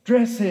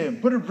 dress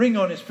him, put a ring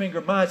on his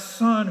finger. My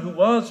son who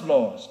was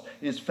lost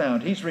is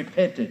found. He's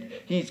repented.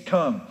 He's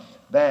come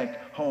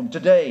back home."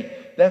 Today,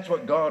 that's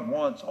what God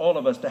wants all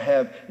of us to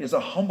have, is a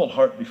humble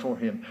heart before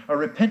him, a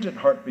repentant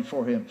heart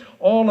before him.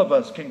 All of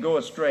us can go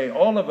astray.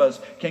 All of us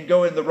can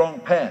go in the wrong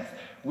path.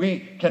 We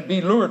can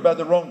be lured by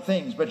the wrong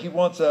things, but he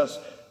wants us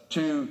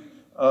to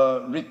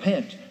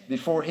repent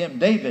before him.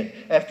 David,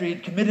 after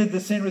he'd committed the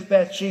sin with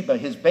Bathsheba,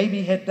 his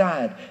baby had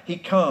died. He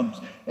comes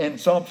in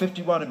Psalm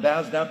 51 and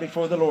bows down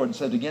before the Lord and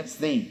says, "Against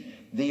thee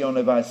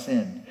only have I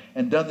sinned,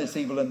 and done this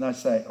evil in thy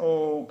sight.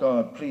 Oh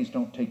God, please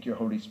don't take your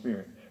Holy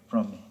Spirit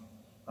from me.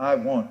 I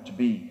want to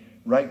be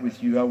right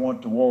with you. I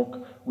want to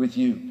walk with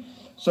you."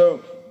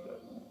 So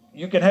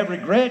you can have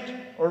regret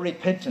or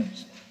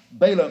repentance.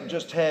 Balaam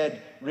just had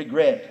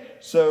regret.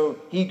 So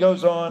he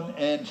goes on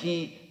and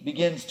he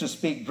begins to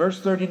speak.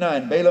 Verse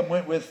 39, Balaam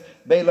went with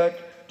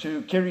Balak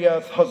to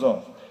Kiriath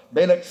Huzoth.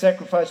 Balak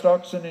sacrificed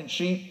oxen and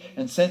sheep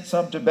and sent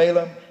some to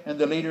Balaam and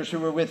the leaders who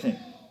were with him.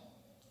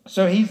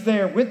 So he's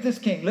there with this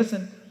king.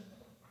 Listen,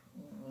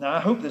 now I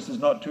hope this is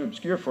not too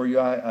obscure for you.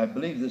 I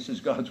believe this is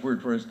God's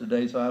word for us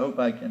today, so I hope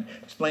I can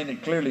explain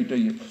it clearly to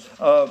you.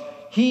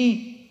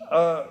 He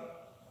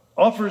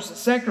offers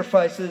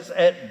sacrifices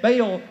at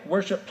Baal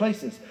worship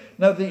places.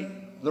 Now the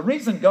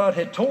reason God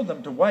had told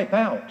them to wipe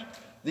out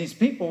these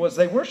people was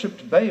they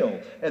worshipped Baal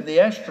and the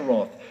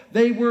Ashtaroth.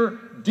 They were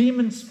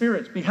demon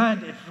spirits.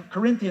 Behind,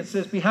 Corinthians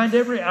says, behind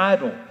every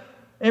idol,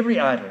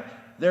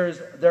 there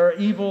are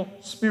evil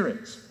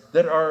spirits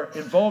that are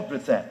involved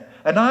with that.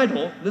 An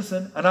idol,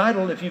 listen,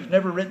 if you've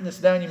never written this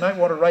down, you might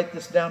want to write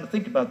this down and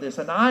think about this.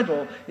 An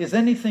idol is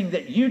anything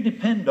that you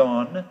depend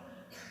on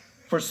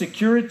for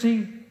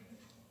security,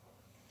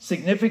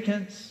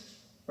 significance,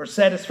 or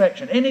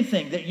satisfaction.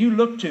 Anything that you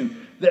look to,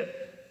 that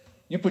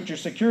you put your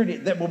security,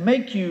 that will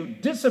make you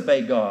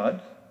disobey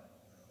God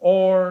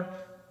or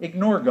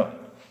ignore God.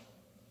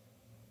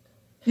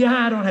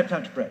 Yeah, I don't have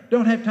time to pray.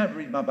 Don't have time to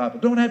read my Bible.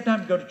 Don't have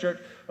time to go to church.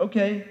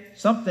 Okay,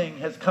 something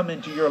has come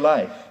into your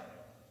life,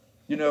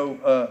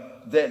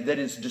 that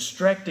is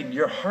distracting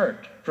your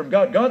heart from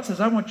God. God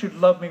says, "I want you to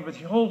love me with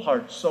your whole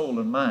heart, soul,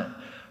 and mind,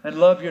 and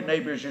love your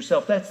neighbor as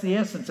yourself." That's the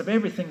essence of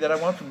everything that I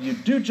want from you.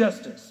 Do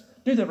justice.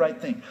 Do the right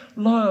thing.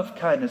 Love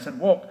kindness and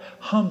walk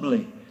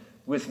humbly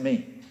with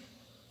me.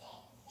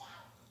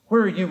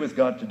 Where are you with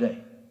God today?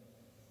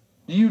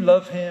 Do you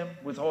love him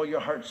with all your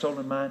heart, soul,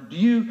 and mind? Do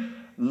you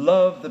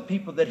love the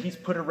people that he's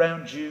put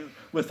around you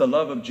with the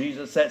love of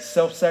Jesus, that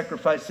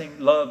self-sacrificing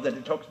love that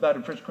it talks about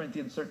in 1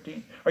 Corinthians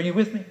 13? Are you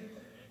with me?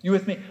 You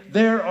with me?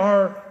 There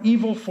are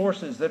evil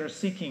forces that are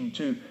seeking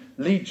to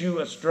lead you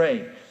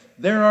astray.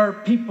 There are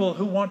people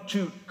who want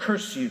to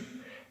curse you.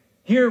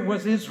 Here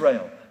was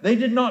Israel. They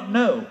did not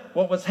know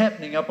what was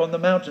happening up on the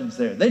mountains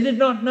there. They did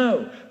not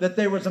know that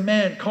there was a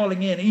man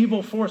calling in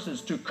evil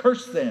forces to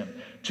curse them,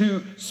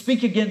 to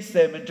speak against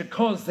them, and to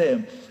cause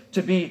them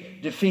to be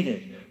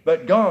defeated.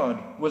 But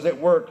God was at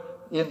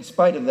work in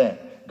spite of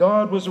that.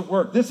 God was at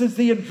work. This is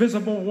the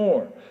invisible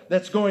war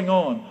that's going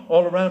on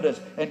all around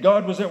us. And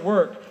God was at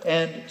work.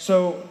 And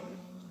so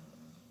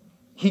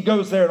he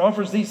goes there and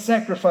offers these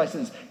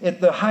sacrifices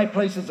at the high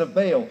places of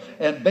Baal.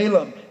 And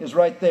Balaam is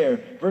right there.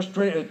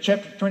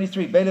 Chapter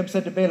 23, Balaam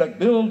said to Balak,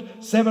 build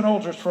 7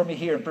 altars for me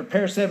here and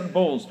prepare 7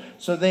 bulls.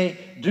 So they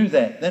do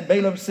that. Then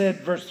Balaam said,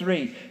 verse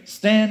 3,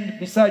 stand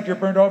beside your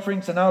burnt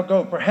offerings and I'll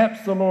go.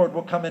 Perhaps the Lord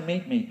will come and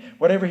meet me.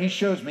 Whatever he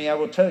shows me, I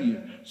will tell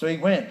you. So he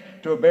went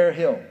to a bare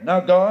hill. Now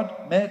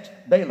God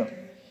met Balaam.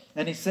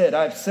 And he said,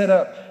 I've set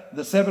up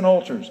the 7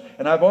 altars,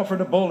 and I've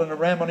offered a bull and a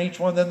ram on each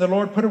one. Then the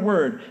Lord put a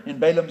word in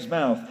Balaam's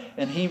mouth,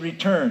 and he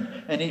returned.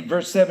 And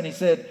verse 7, he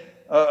said,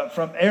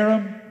 from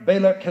Aram,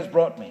 Balak has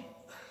brought me,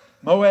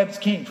 Moab's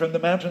king from the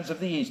mountains of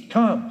the east.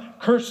 Come,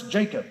 curse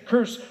Jacob,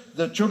 curse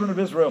the children of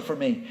Israel for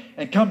me,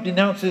 and come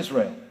denounce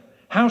Israel.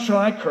 How shall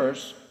I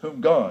curse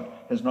whom God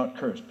has not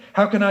cursed?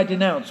 How can I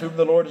denounce whom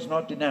the Lord has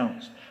not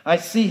denounced? I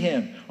see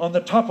him on the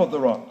top of the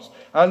rocks.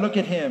 I look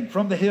at him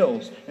from the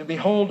hills, and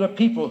behold a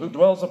people who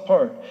dwells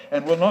apart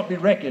and will not be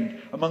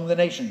reckoned among the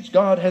nations.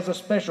 God has a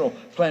special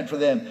plan for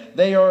them.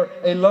 They are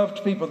a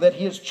loved people that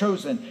he has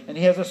chosen, and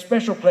he has a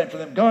special plan for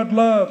them. God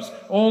loves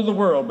all the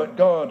world, but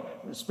God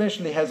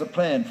especially has a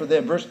plan for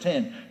them. Verse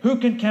 10, who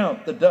can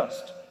count the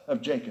dust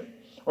of Jacob,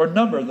 or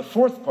number the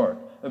 4th part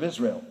of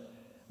Israel?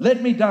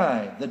 Let me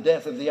die the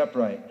death of the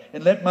upright,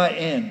 and let my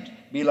end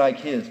be like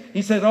his.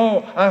 He said,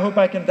 oh, I hope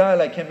I can die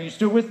like him. Are you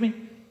still with me?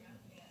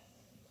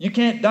 You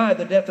can't die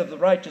the death of the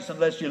righteous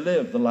unless you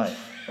live the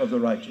life of the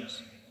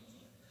righteous.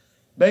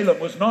 Balaam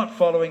was not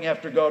following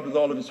after God with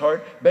all of his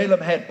heart. Balaam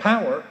had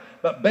power,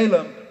 but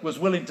Balaam was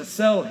willing to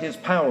sell his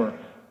power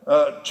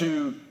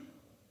and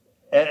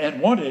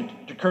wanted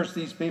to curse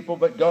these people,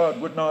 but God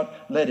would not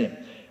let him.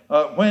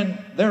 When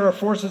there are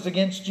forces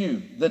against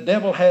you, the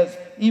devil has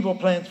evil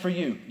plans for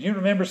you. Do you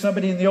remember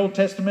somebody in the Old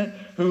Testament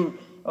who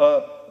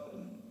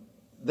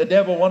the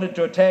devil wanted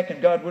to attack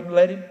and God wouldn't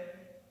let him?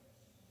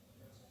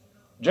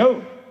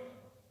 Job.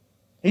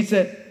 He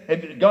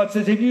said, God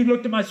says, have you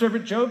looked at my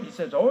servant Job? He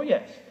says, oh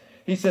yes.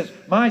 He says,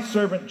 my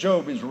servant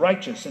Job is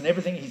righteous and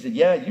everything. He said,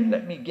 yeah, you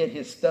let me get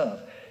his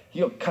stuff.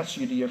 He'll cuss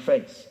you to your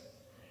face.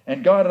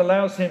 And God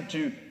allows him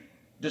to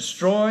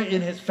destroy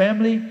in his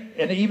family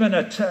and even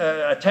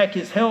attack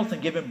his health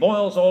and give him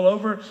boils all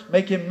over,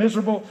 make him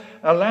miserable,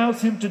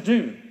 allows him to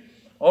do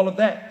all of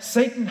that.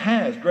 Satan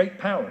has great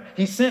power.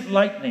 He sent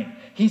lightning.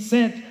 He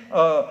sent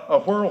a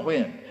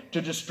whirlwind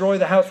to destroy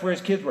the house where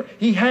his kids were.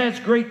 He has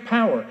great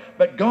power,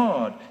 but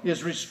God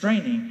is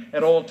restraining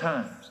at all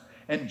times.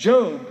 And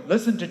Job,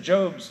 listen to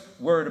Job's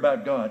word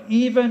about God.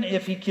 Even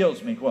if he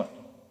kills me, what?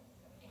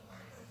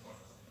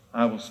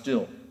 I will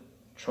still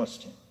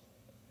trust him.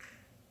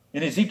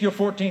 In Ezekiel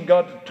 14,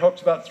 God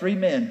talks about 3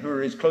 men who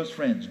are his close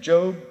friends,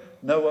 Job,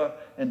 Noah,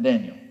 and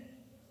Daniel.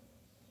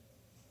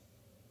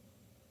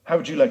 How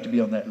would you like to be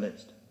on that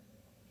list?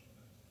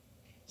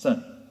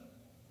 Son,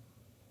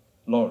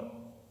 Laura.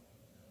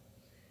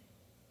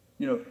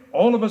 You know,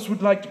 all of us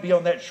would like to be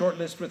on that short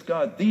list with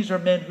God. These are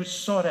men who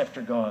sought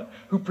after God,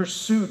 who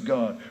pursued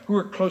God, who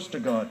were close to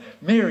God.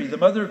 Mary, the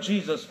mother of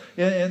Jesus,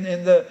 in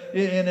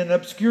an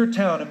obscure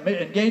town,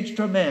 engaged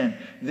to a man,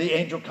 the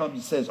angel comes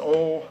and says,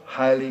 oh,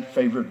 highly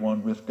favored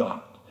one with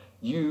God,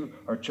 you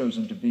are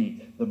chosen to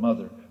be the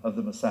mother of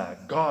the Messiah.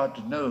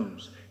 God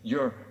knows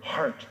your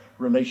heart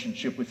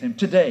relationship with him.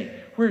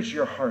 Today, where's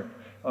your heart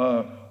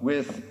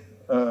with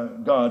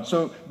God?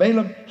 So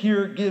Balaam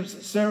here gives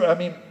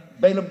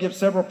Balaam gives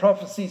several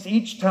prophecies.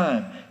 Each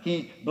time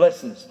he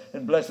blesses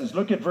and blesses.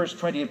 Look at verse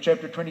 20 of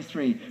chapter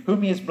 23.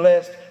 Whom he has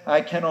blessed,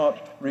 I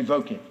cannot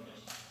revoke it.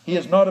 He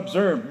has not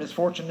observed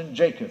misfortune in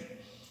Jacob,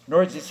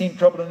 nor has he seen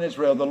trouble in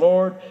Israel. The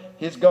Lord,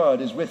 his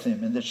God, is with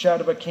him, and the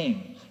shout of a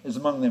king is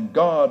among them.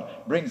 God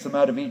brings them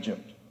out of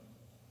Egypt.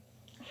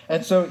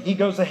 And so he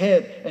goes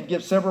ahead and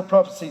gives several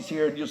prophecies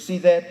here, and you'll see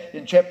that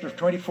in chapter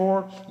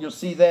 24. You'll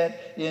see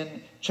that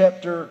in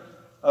chapter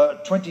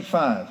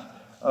 25.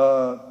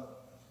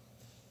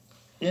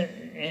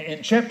 In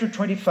chapter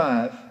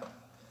 25,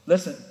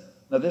 listen,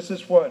 now this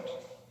is what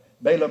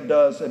Balaam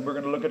does, and we're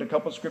going to look at a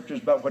couple of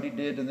scriptures about what he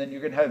did, and then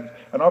you're going to have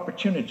an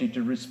opportunity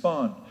to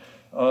respond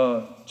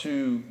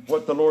to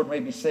what the Lord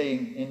may be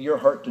saying in your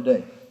heart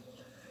today.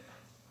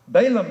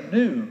 Balaam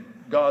knew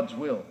God's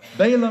will.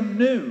 Balaam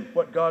knew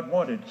what God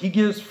wanted. He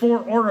gives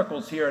 4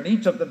 oracles here, and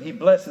each of them he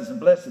blesses and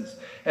blesses.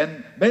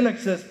 And Balak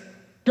says,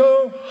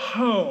 go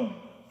home.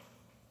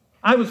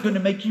 I was going to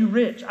make you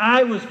rich.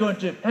 I was going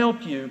to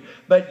help you,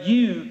 but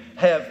you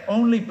have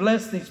only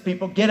blessed these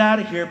people. Get out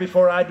of here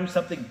before I do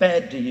something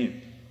bad to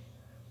you.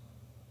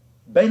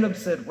 Balaam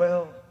said,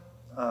 well,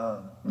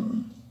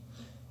 you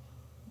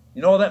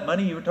know all that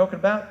money you were talking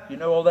about? You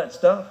know all that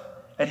stuff?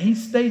 And he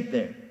stayed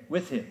there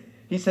with him.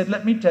 He said,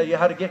 let me tell you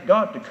how to get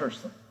God to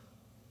curse them.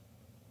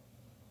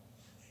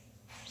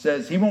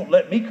 Says he won't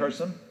let me curse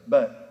them,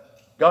 but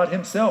God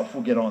himself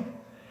will get on them.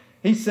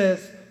 He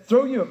says,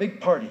 throw you a big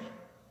party.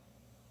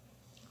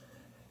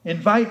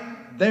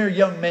 Invite their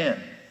young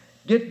men.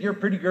 Get your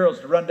pretty girls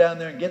to run down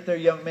there and get their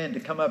young men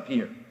to come up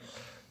here.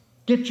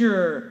 Get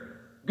your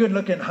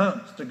good-looking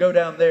hunks to go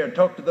down there and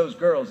talk to those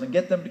girls and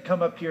get them to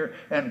come up here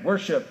and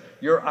worship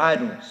your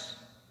idols.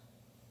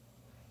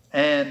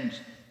 And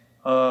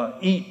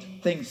eat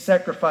things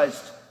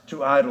sacrificed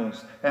to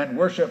idols and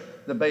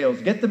worship the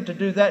Baals. Get them to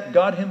do that.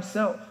 God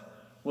himself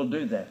will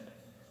do that.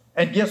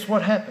 And guess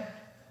what happened?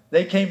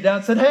 They came down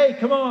and said, hey,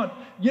 come on.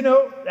 You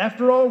know,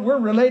 after all, we're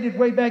related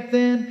way back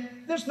then.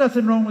 There's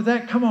nothing wrong with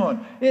that. Come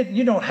on.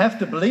 You don't have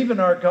to believe in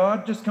our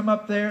God. Just come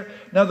up there.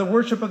 Now, the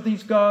worship of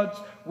these gods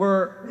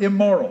were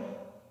immoral.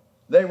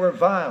 They were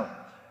vile.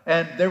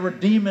 And there were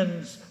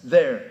demons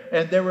there.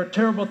 And there were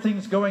terrible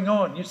things going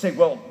on. You say,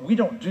 well, we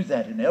don't do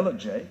that in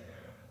LJ.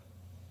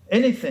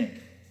 Anything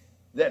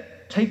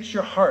that takes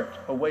your heart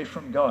away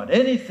from God,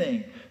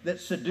 anything that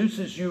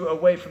seduces you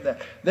away from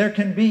that. There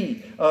can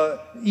be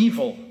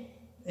evil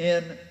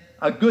in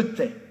a good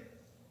thing.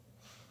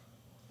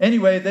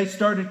 Anyway, they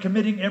started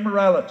committing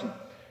immorality.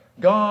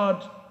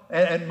 God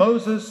and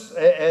Moses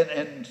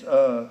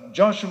and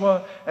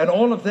Joshua and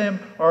all of them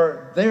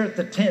are there at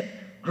the tent,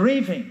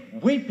 grieving,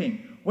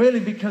 weeping,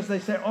 wailing, because they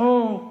say,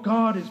 oh,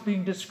 God is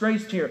being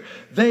disgraced here.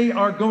 They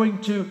are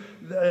going to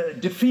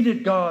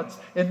defeated gods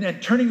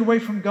and turning away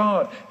from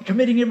God,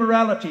 committing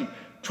immorality.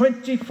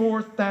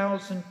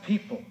 24,000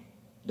 people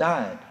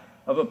died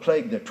of a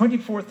plague there.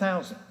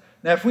 24,000.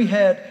 Now, if we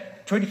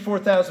had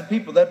 24,000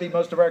 people, that'd be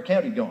most of our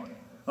county gone.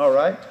 All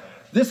right?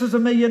 This is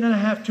 1.5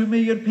 million, 2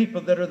 million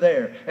people that are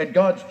there. And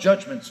God's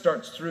judgment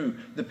starts through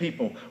the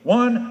people.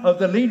 One of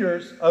the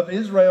leaders of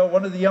Israel,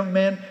 one of the young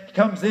men,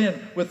 comes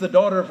in with the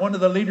daughter of one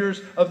of the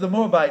leaders of the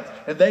Moabites.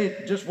 And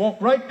they just walk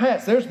right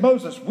past. There's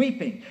Moses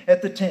weeping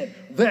at the tent.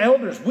 The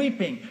elders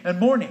weeping and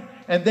mourning.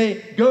 And they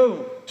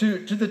go to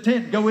the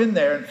tent, go in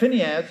there. And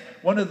Phinehas,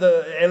 one of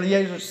the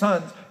Eleazar's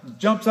sons,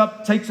 jumps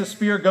up, takes a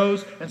spear,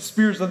 goes and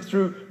spears them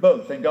through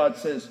both. And God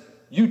says,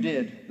 you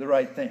did the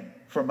right thing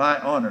for my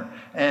honor.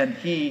 And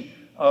he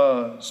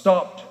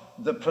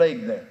stopped the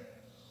plague there.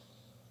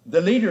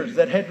 The leaders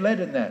that had led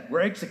in that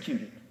were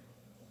executed.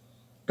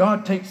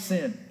 God takes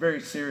sin very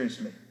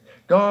seriously.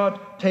 God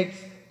takes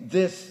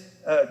this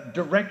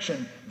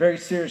direction very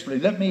seriously.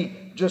 Let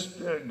me just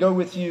go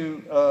with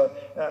you.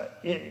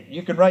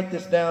 You can write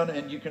this down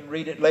and you can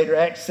read it later.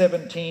 Acts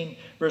 17,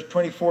 verse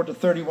 24 to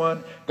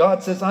 31.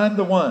 God says, I'm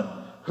the one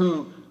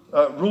who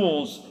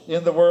rules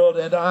in the world,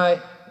 and I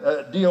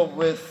deal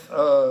with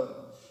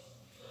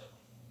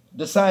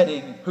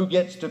deciding who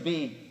gets to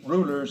be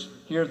rulers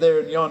here, there,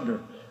 and yonder.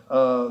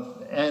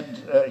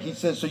 He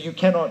says, so you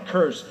cannot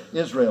curse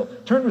Israel.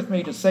 Turn with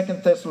me to 2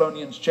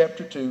 Thessalonians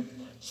chapter 2.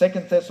 2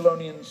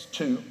 Thessalonians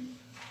 2.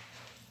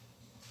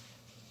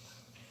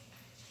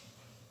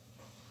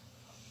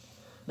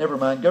 Never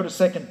mind. Go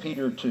to 2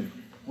 Peter 2.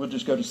 We'll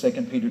just go to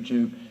 2 Peter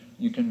 2.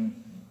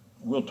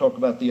 We'll talk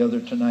about the other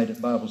tonight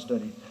at Bible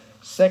study.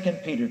 2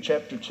 Peter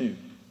chapter 2.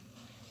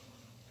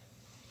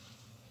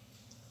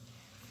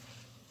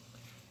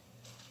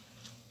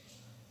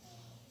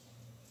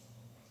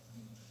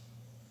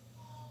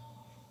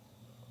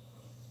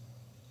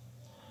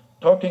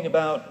 Talking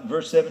about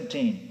verse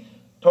 17,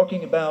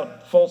 talking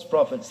about false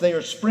prophets. They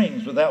are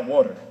springs without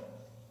water.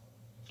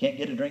 Can't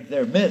get a drink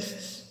there.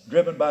 Mists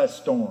driven by a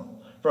storm,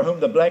 for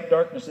whom the black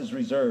darkness is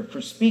reserved.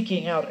 For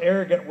speaking out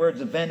arrogant words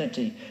of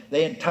vanity,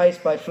 they entice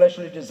by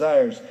fleshly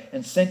desires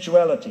and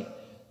sensuality.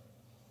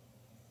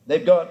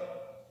 They've got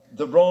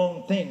the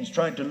wrong things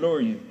trying to lure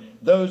you.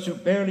 Those who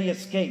barely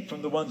escape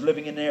from the ones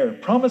living in error,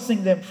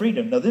 promising them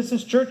freedom. Now this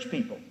is church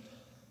people.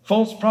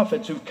 False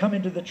prophets who've come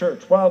into the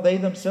church while they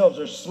themselves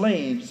are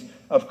slaves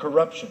of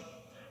corruption.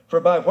 For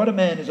by what a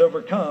man is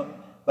overcome,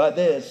 by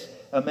this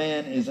a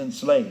man is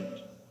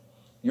enslaved.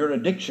 Your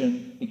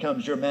addiction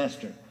becomes your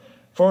master.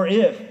 For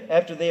if,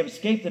 after they have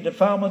escaped the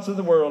defilements of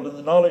the world and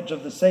the knowledge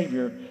of the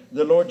Savior,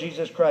 the Lord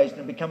Jesus Christ,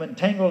 and become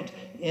entangled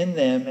in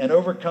them and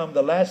overcome,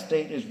 the last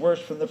state is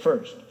worse from the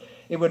first.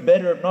 It would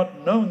better have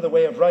not known the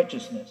way of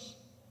righteousness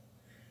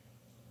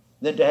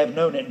than to have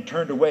known it and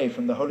turned away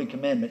from the holy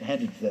commandment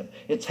handed to them.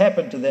 It's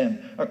happened to them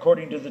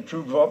according to the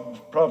true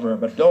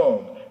proverb. A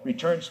dog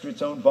returns to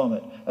its own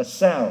vomit. A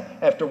sow,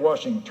 after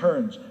washing,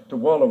 turns to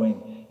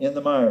wallowing in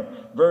the mire.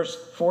 Verse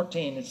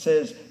 14, it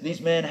says,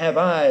 these men have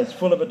eyes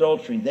full of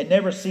adultery. They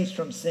never cease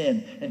from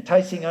sin,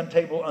 enticing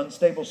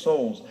unstable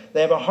souls.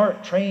 They have a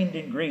heart trained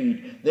in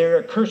greed. They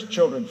are accursed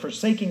children,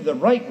 forsaking the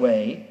right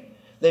way.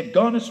 They've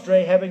gone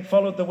astray, having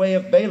followed the way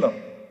of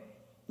Balaam,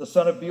 the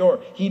son of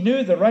Beor. He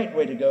knew the right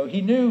way to go.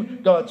 He knew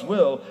God's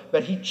will,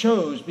 but he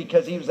chose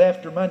because he was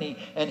after money,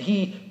 and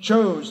he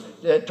chose,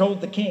 told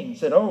the king,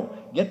 said, oh,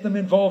 get them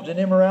involved in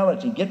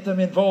immorality. Get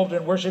them involved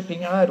in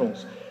worshiping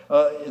idols,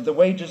 the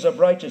wages of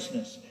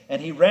righteousness.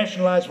 And he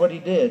rationalized what he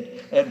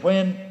did. And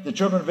when the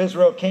children of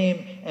Israel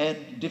came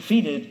and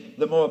defeated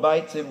the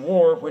Moabites in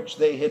war, which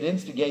they had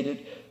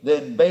instigated,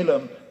 then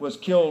Balaam was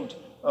killed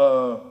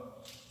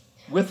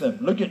with them.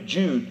 Look at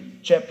Jude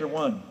chapter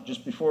 1,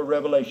 just before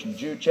Revelation.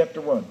 Jude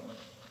chapter 1.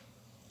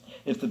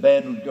 If the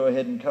band would go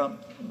ahead and come.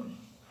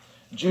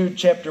 Jude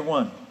chapter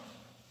 1.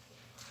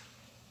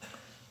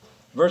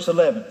 Verse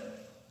 11.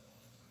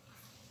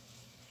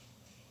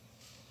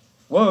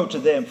 Woe to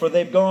them, for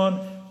they've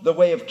gone the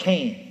way of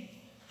Cain.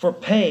 For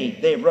pay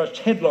they have rushed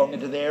headlong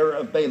into the error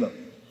of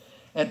Balaam,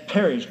 and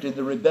perished in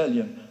the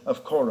rebellion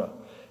of Korah.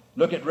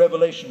 Look at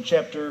Revelation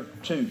chapter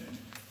 2,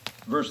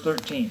 verse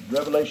 13.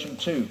 Revelation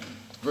 2,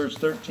 verse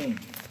 13.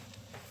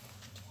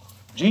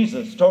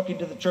 Jesus, talking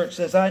to the church,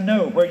 says, I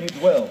know where you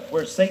dwell,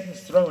 where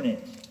Satan's throne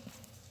is.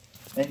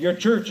 And your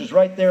church is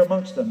right there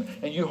amongst them.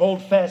 And you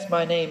hold fast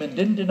my name and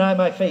didn't deny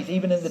my faith,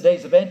 even in the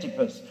days of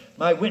Antipas,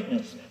 my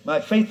witness,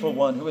 my faithful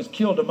one who was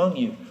killed among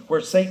you,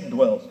 where Satan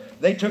dwells.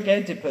 They took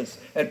Antipas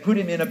and put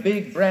him in a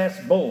big brass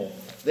bowl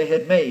they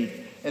had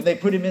made. And they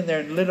put him in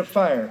there and lit a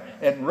fire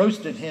and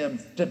roasted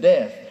him to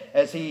death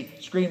as he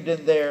screamed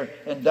in there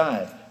and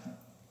died.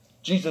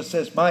 Jesus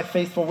says, my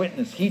faithful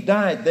witness, he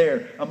died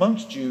there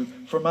amongst you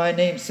for my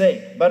name's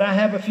sake. But I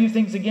have a few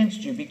things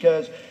against you,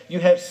 because you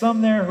have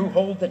some there who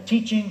hold the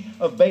teaching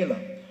of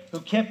Balaam,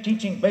 who kept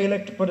teaching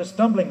Balak to put a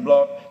stumbling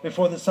block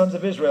before the sons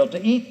of Israel,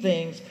 to eat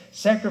things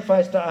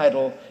sacrificed to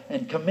idol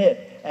and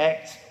commit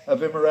acts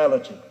of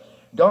immorality.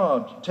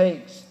 God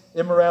takes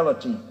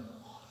immorality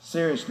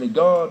seriously.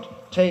 God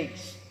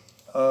takes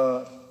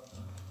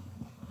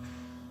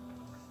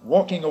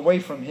walking away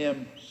from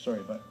him, sorry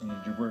about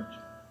your words,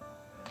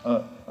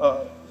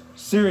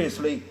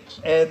 seriously.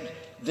 And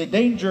the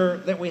danger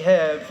that we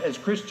have as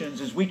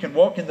Christians is we can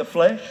walk in the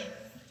flesh,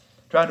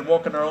 trying to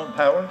walk in our own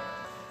power.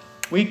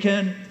 We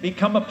can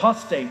become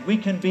apostate. We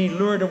can be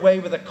lured away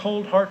with a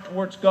cold heart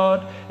towards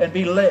God and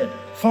be led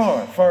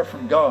far, far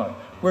from God,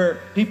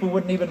 where people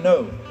wouldn't even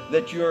know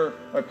that you're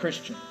a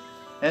Christian.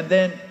 And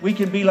then we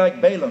can be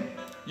like Balaam.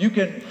 You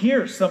can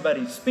hear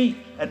somebody speak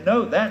and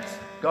know that's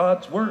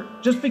God's word.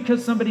 Just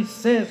because somebody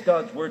says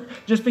God's word,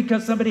 just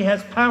because somebody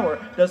has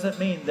power, doesn't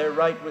mean they're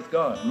right with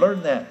God.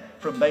 Learn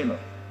that from Balaam.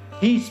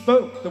 He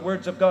spoke the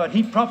words of God.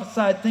 He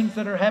prophesied things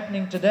that are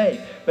happening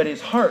today, but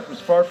his heart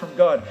was far from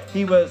God.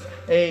 He was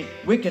a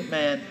wicked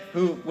man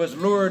who was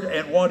lured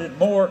and wanted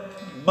more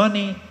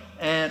money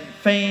and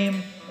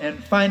fame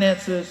and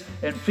finances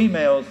and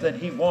females than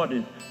he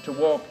wanted to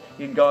walk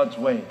in God's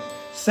ways.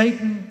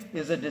 Satan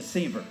is a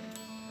deceiver.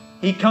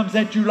 He comes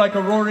at you like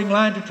a roaring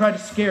lion to try to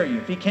scare you.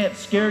 If he can't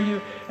scare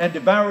you and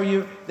devour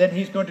you, then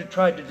he's going to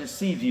try to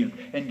deceive you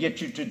and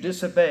get you to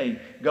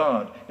disobey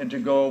God and to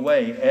go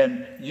away.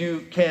 And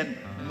you can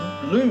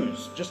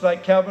lose, just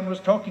like Calvin was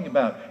talking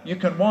about. You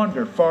can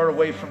wander far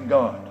away from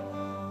God.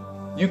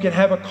 You can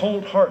have a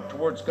cold heart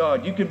towards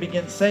God. You can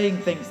begin saying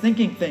things,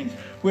 thinking things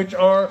which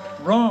are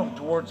wrong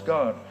towards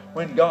God,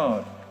 when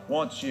God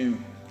wants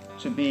you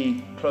to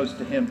be close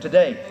to him.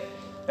 Today,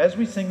 as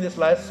we sing this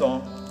last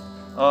song,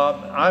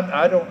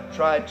 I don't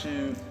try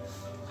to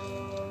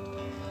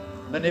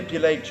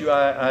manipulate you,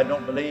 I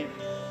don't believe.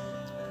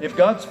 If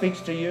God speaks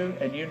to you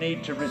and you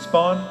need to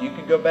respond, you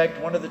can go back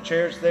to one of the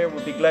chairs there.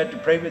 We'll be glad to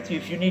pray with you.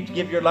 If you need to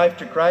give your life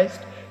to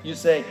Christ, you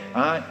say,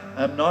 I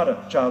am not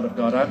a child of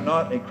God. I'm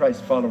not a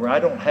Christ follower. I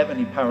don't have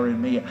any power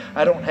in me.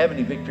 I don't have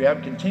any victory.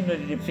 I'm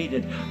continually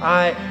defeated.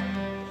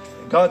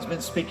 God's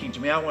been speaking to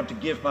me. I want to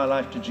give my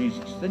life to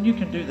Jesus. Then you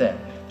can do that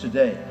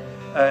today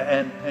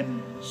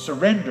and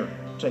surrender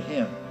to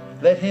him.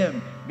 Let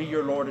him be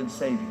your Lord and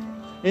Savior.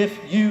 If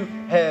you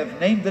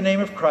have named the name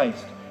of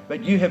Christ,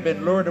 but you have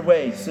been lured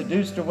away,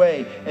 seduced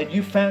away, and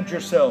you found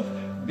yourself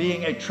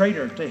being a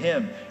traitor to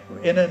him,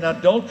 in an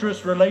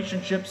adulterous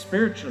relationship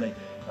spiritually,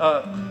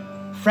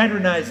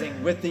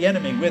 fraternizing with the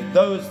enemy, with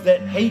those that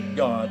hate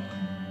God,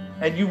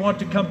 and you want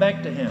to come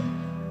back to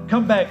him,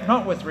 come back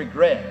not with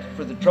regret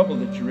for the trouble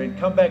that you're in.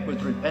 Come back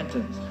with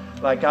repentance,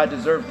 like I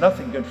deserve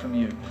nothing good from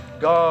you.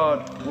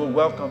 God will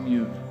welcome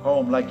you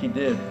home like he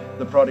did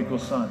the prodigal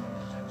son.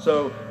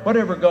 So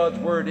whatever God's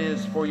word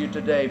is for you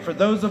today, for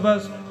those of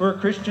us who are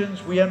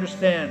Christians, we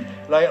understand,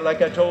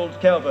 like I told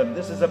Calvin,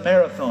 this is a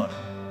marathon.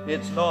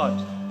 It's not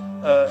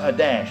a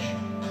dash.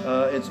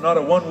 It's not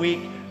a 1 week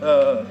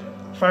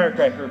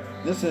firecracker.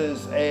 This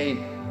is a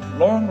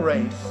long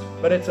race,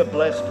 but it's a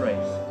blessed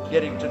race,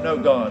 getting to know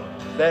God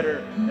better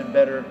and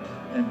better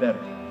and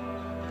better.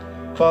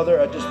 Father,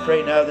 I just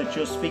pray now that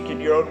you'll speak in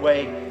your own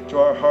way to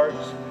our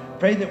hearts.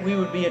 Pray that we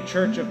would be a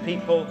church of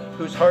people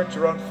whose hearts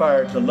are on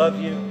fire to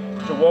love you,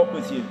 to walk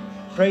with you.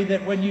 Pray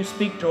that when you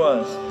speak to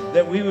us,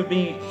 that we would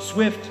be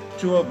swift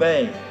to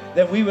obey,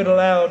 that we would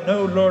allow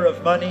no lure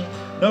of money,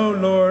 no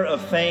lure of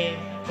fame,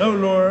 no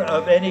lure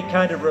of any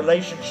kind of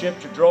relationship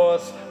to draw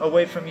us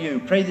away from you.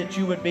 Pray that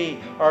you would be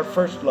our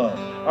first love.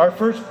 Our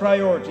first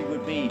priority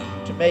would be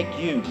to make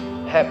you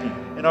happy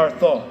in our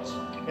thoughts,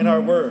 in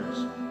our words,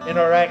 in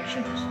our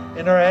actions,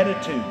 in our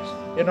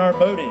attitudes, in our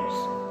motives.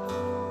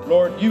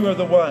 Lord, you are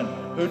the one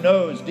who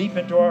knows deep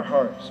into our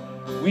hearts.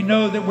 We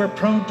know that we're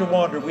prone to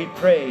wander. We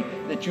pray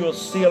that you will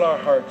seal our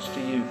hearts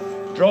to you.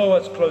 Draw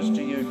us close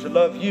to you, to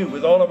love you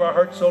with all of our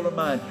heart, soul, and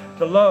mind,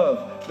 to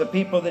love the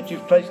people that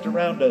you've placed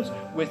around us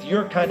with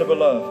your kind of a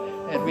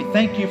love. And we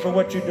thank you for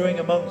what you're doing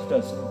amongst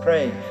us, and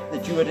pray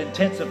that you would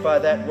intensify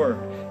that work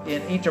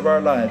in each of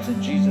our lives.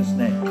 In Jesus'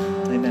 name,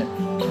 amen.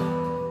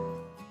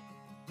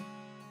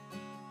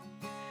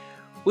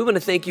 We want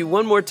to thank you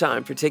one more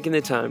time for taking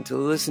the time to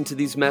listen to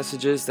these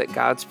messages that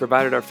God's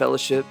provided our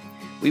fellowship.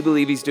 We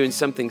believe he's doing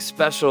something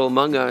special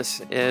among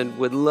us and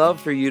would love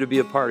for you to be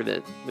a part of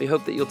it. We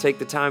hope that you'll take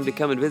the time to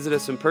come and visit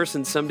us in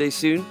person someday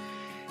soon.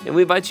 And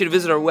we invite you to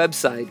visit our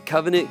website,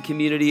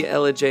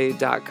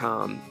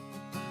 covenantcommunitylj.com.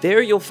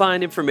 There you'll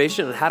find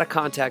information on how to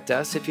contact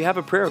us if you have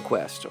a prayer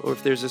request or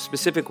if there's a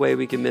specific way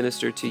we can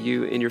minister to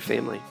you and your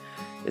family.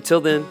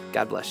 Until then,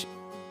 God bless you.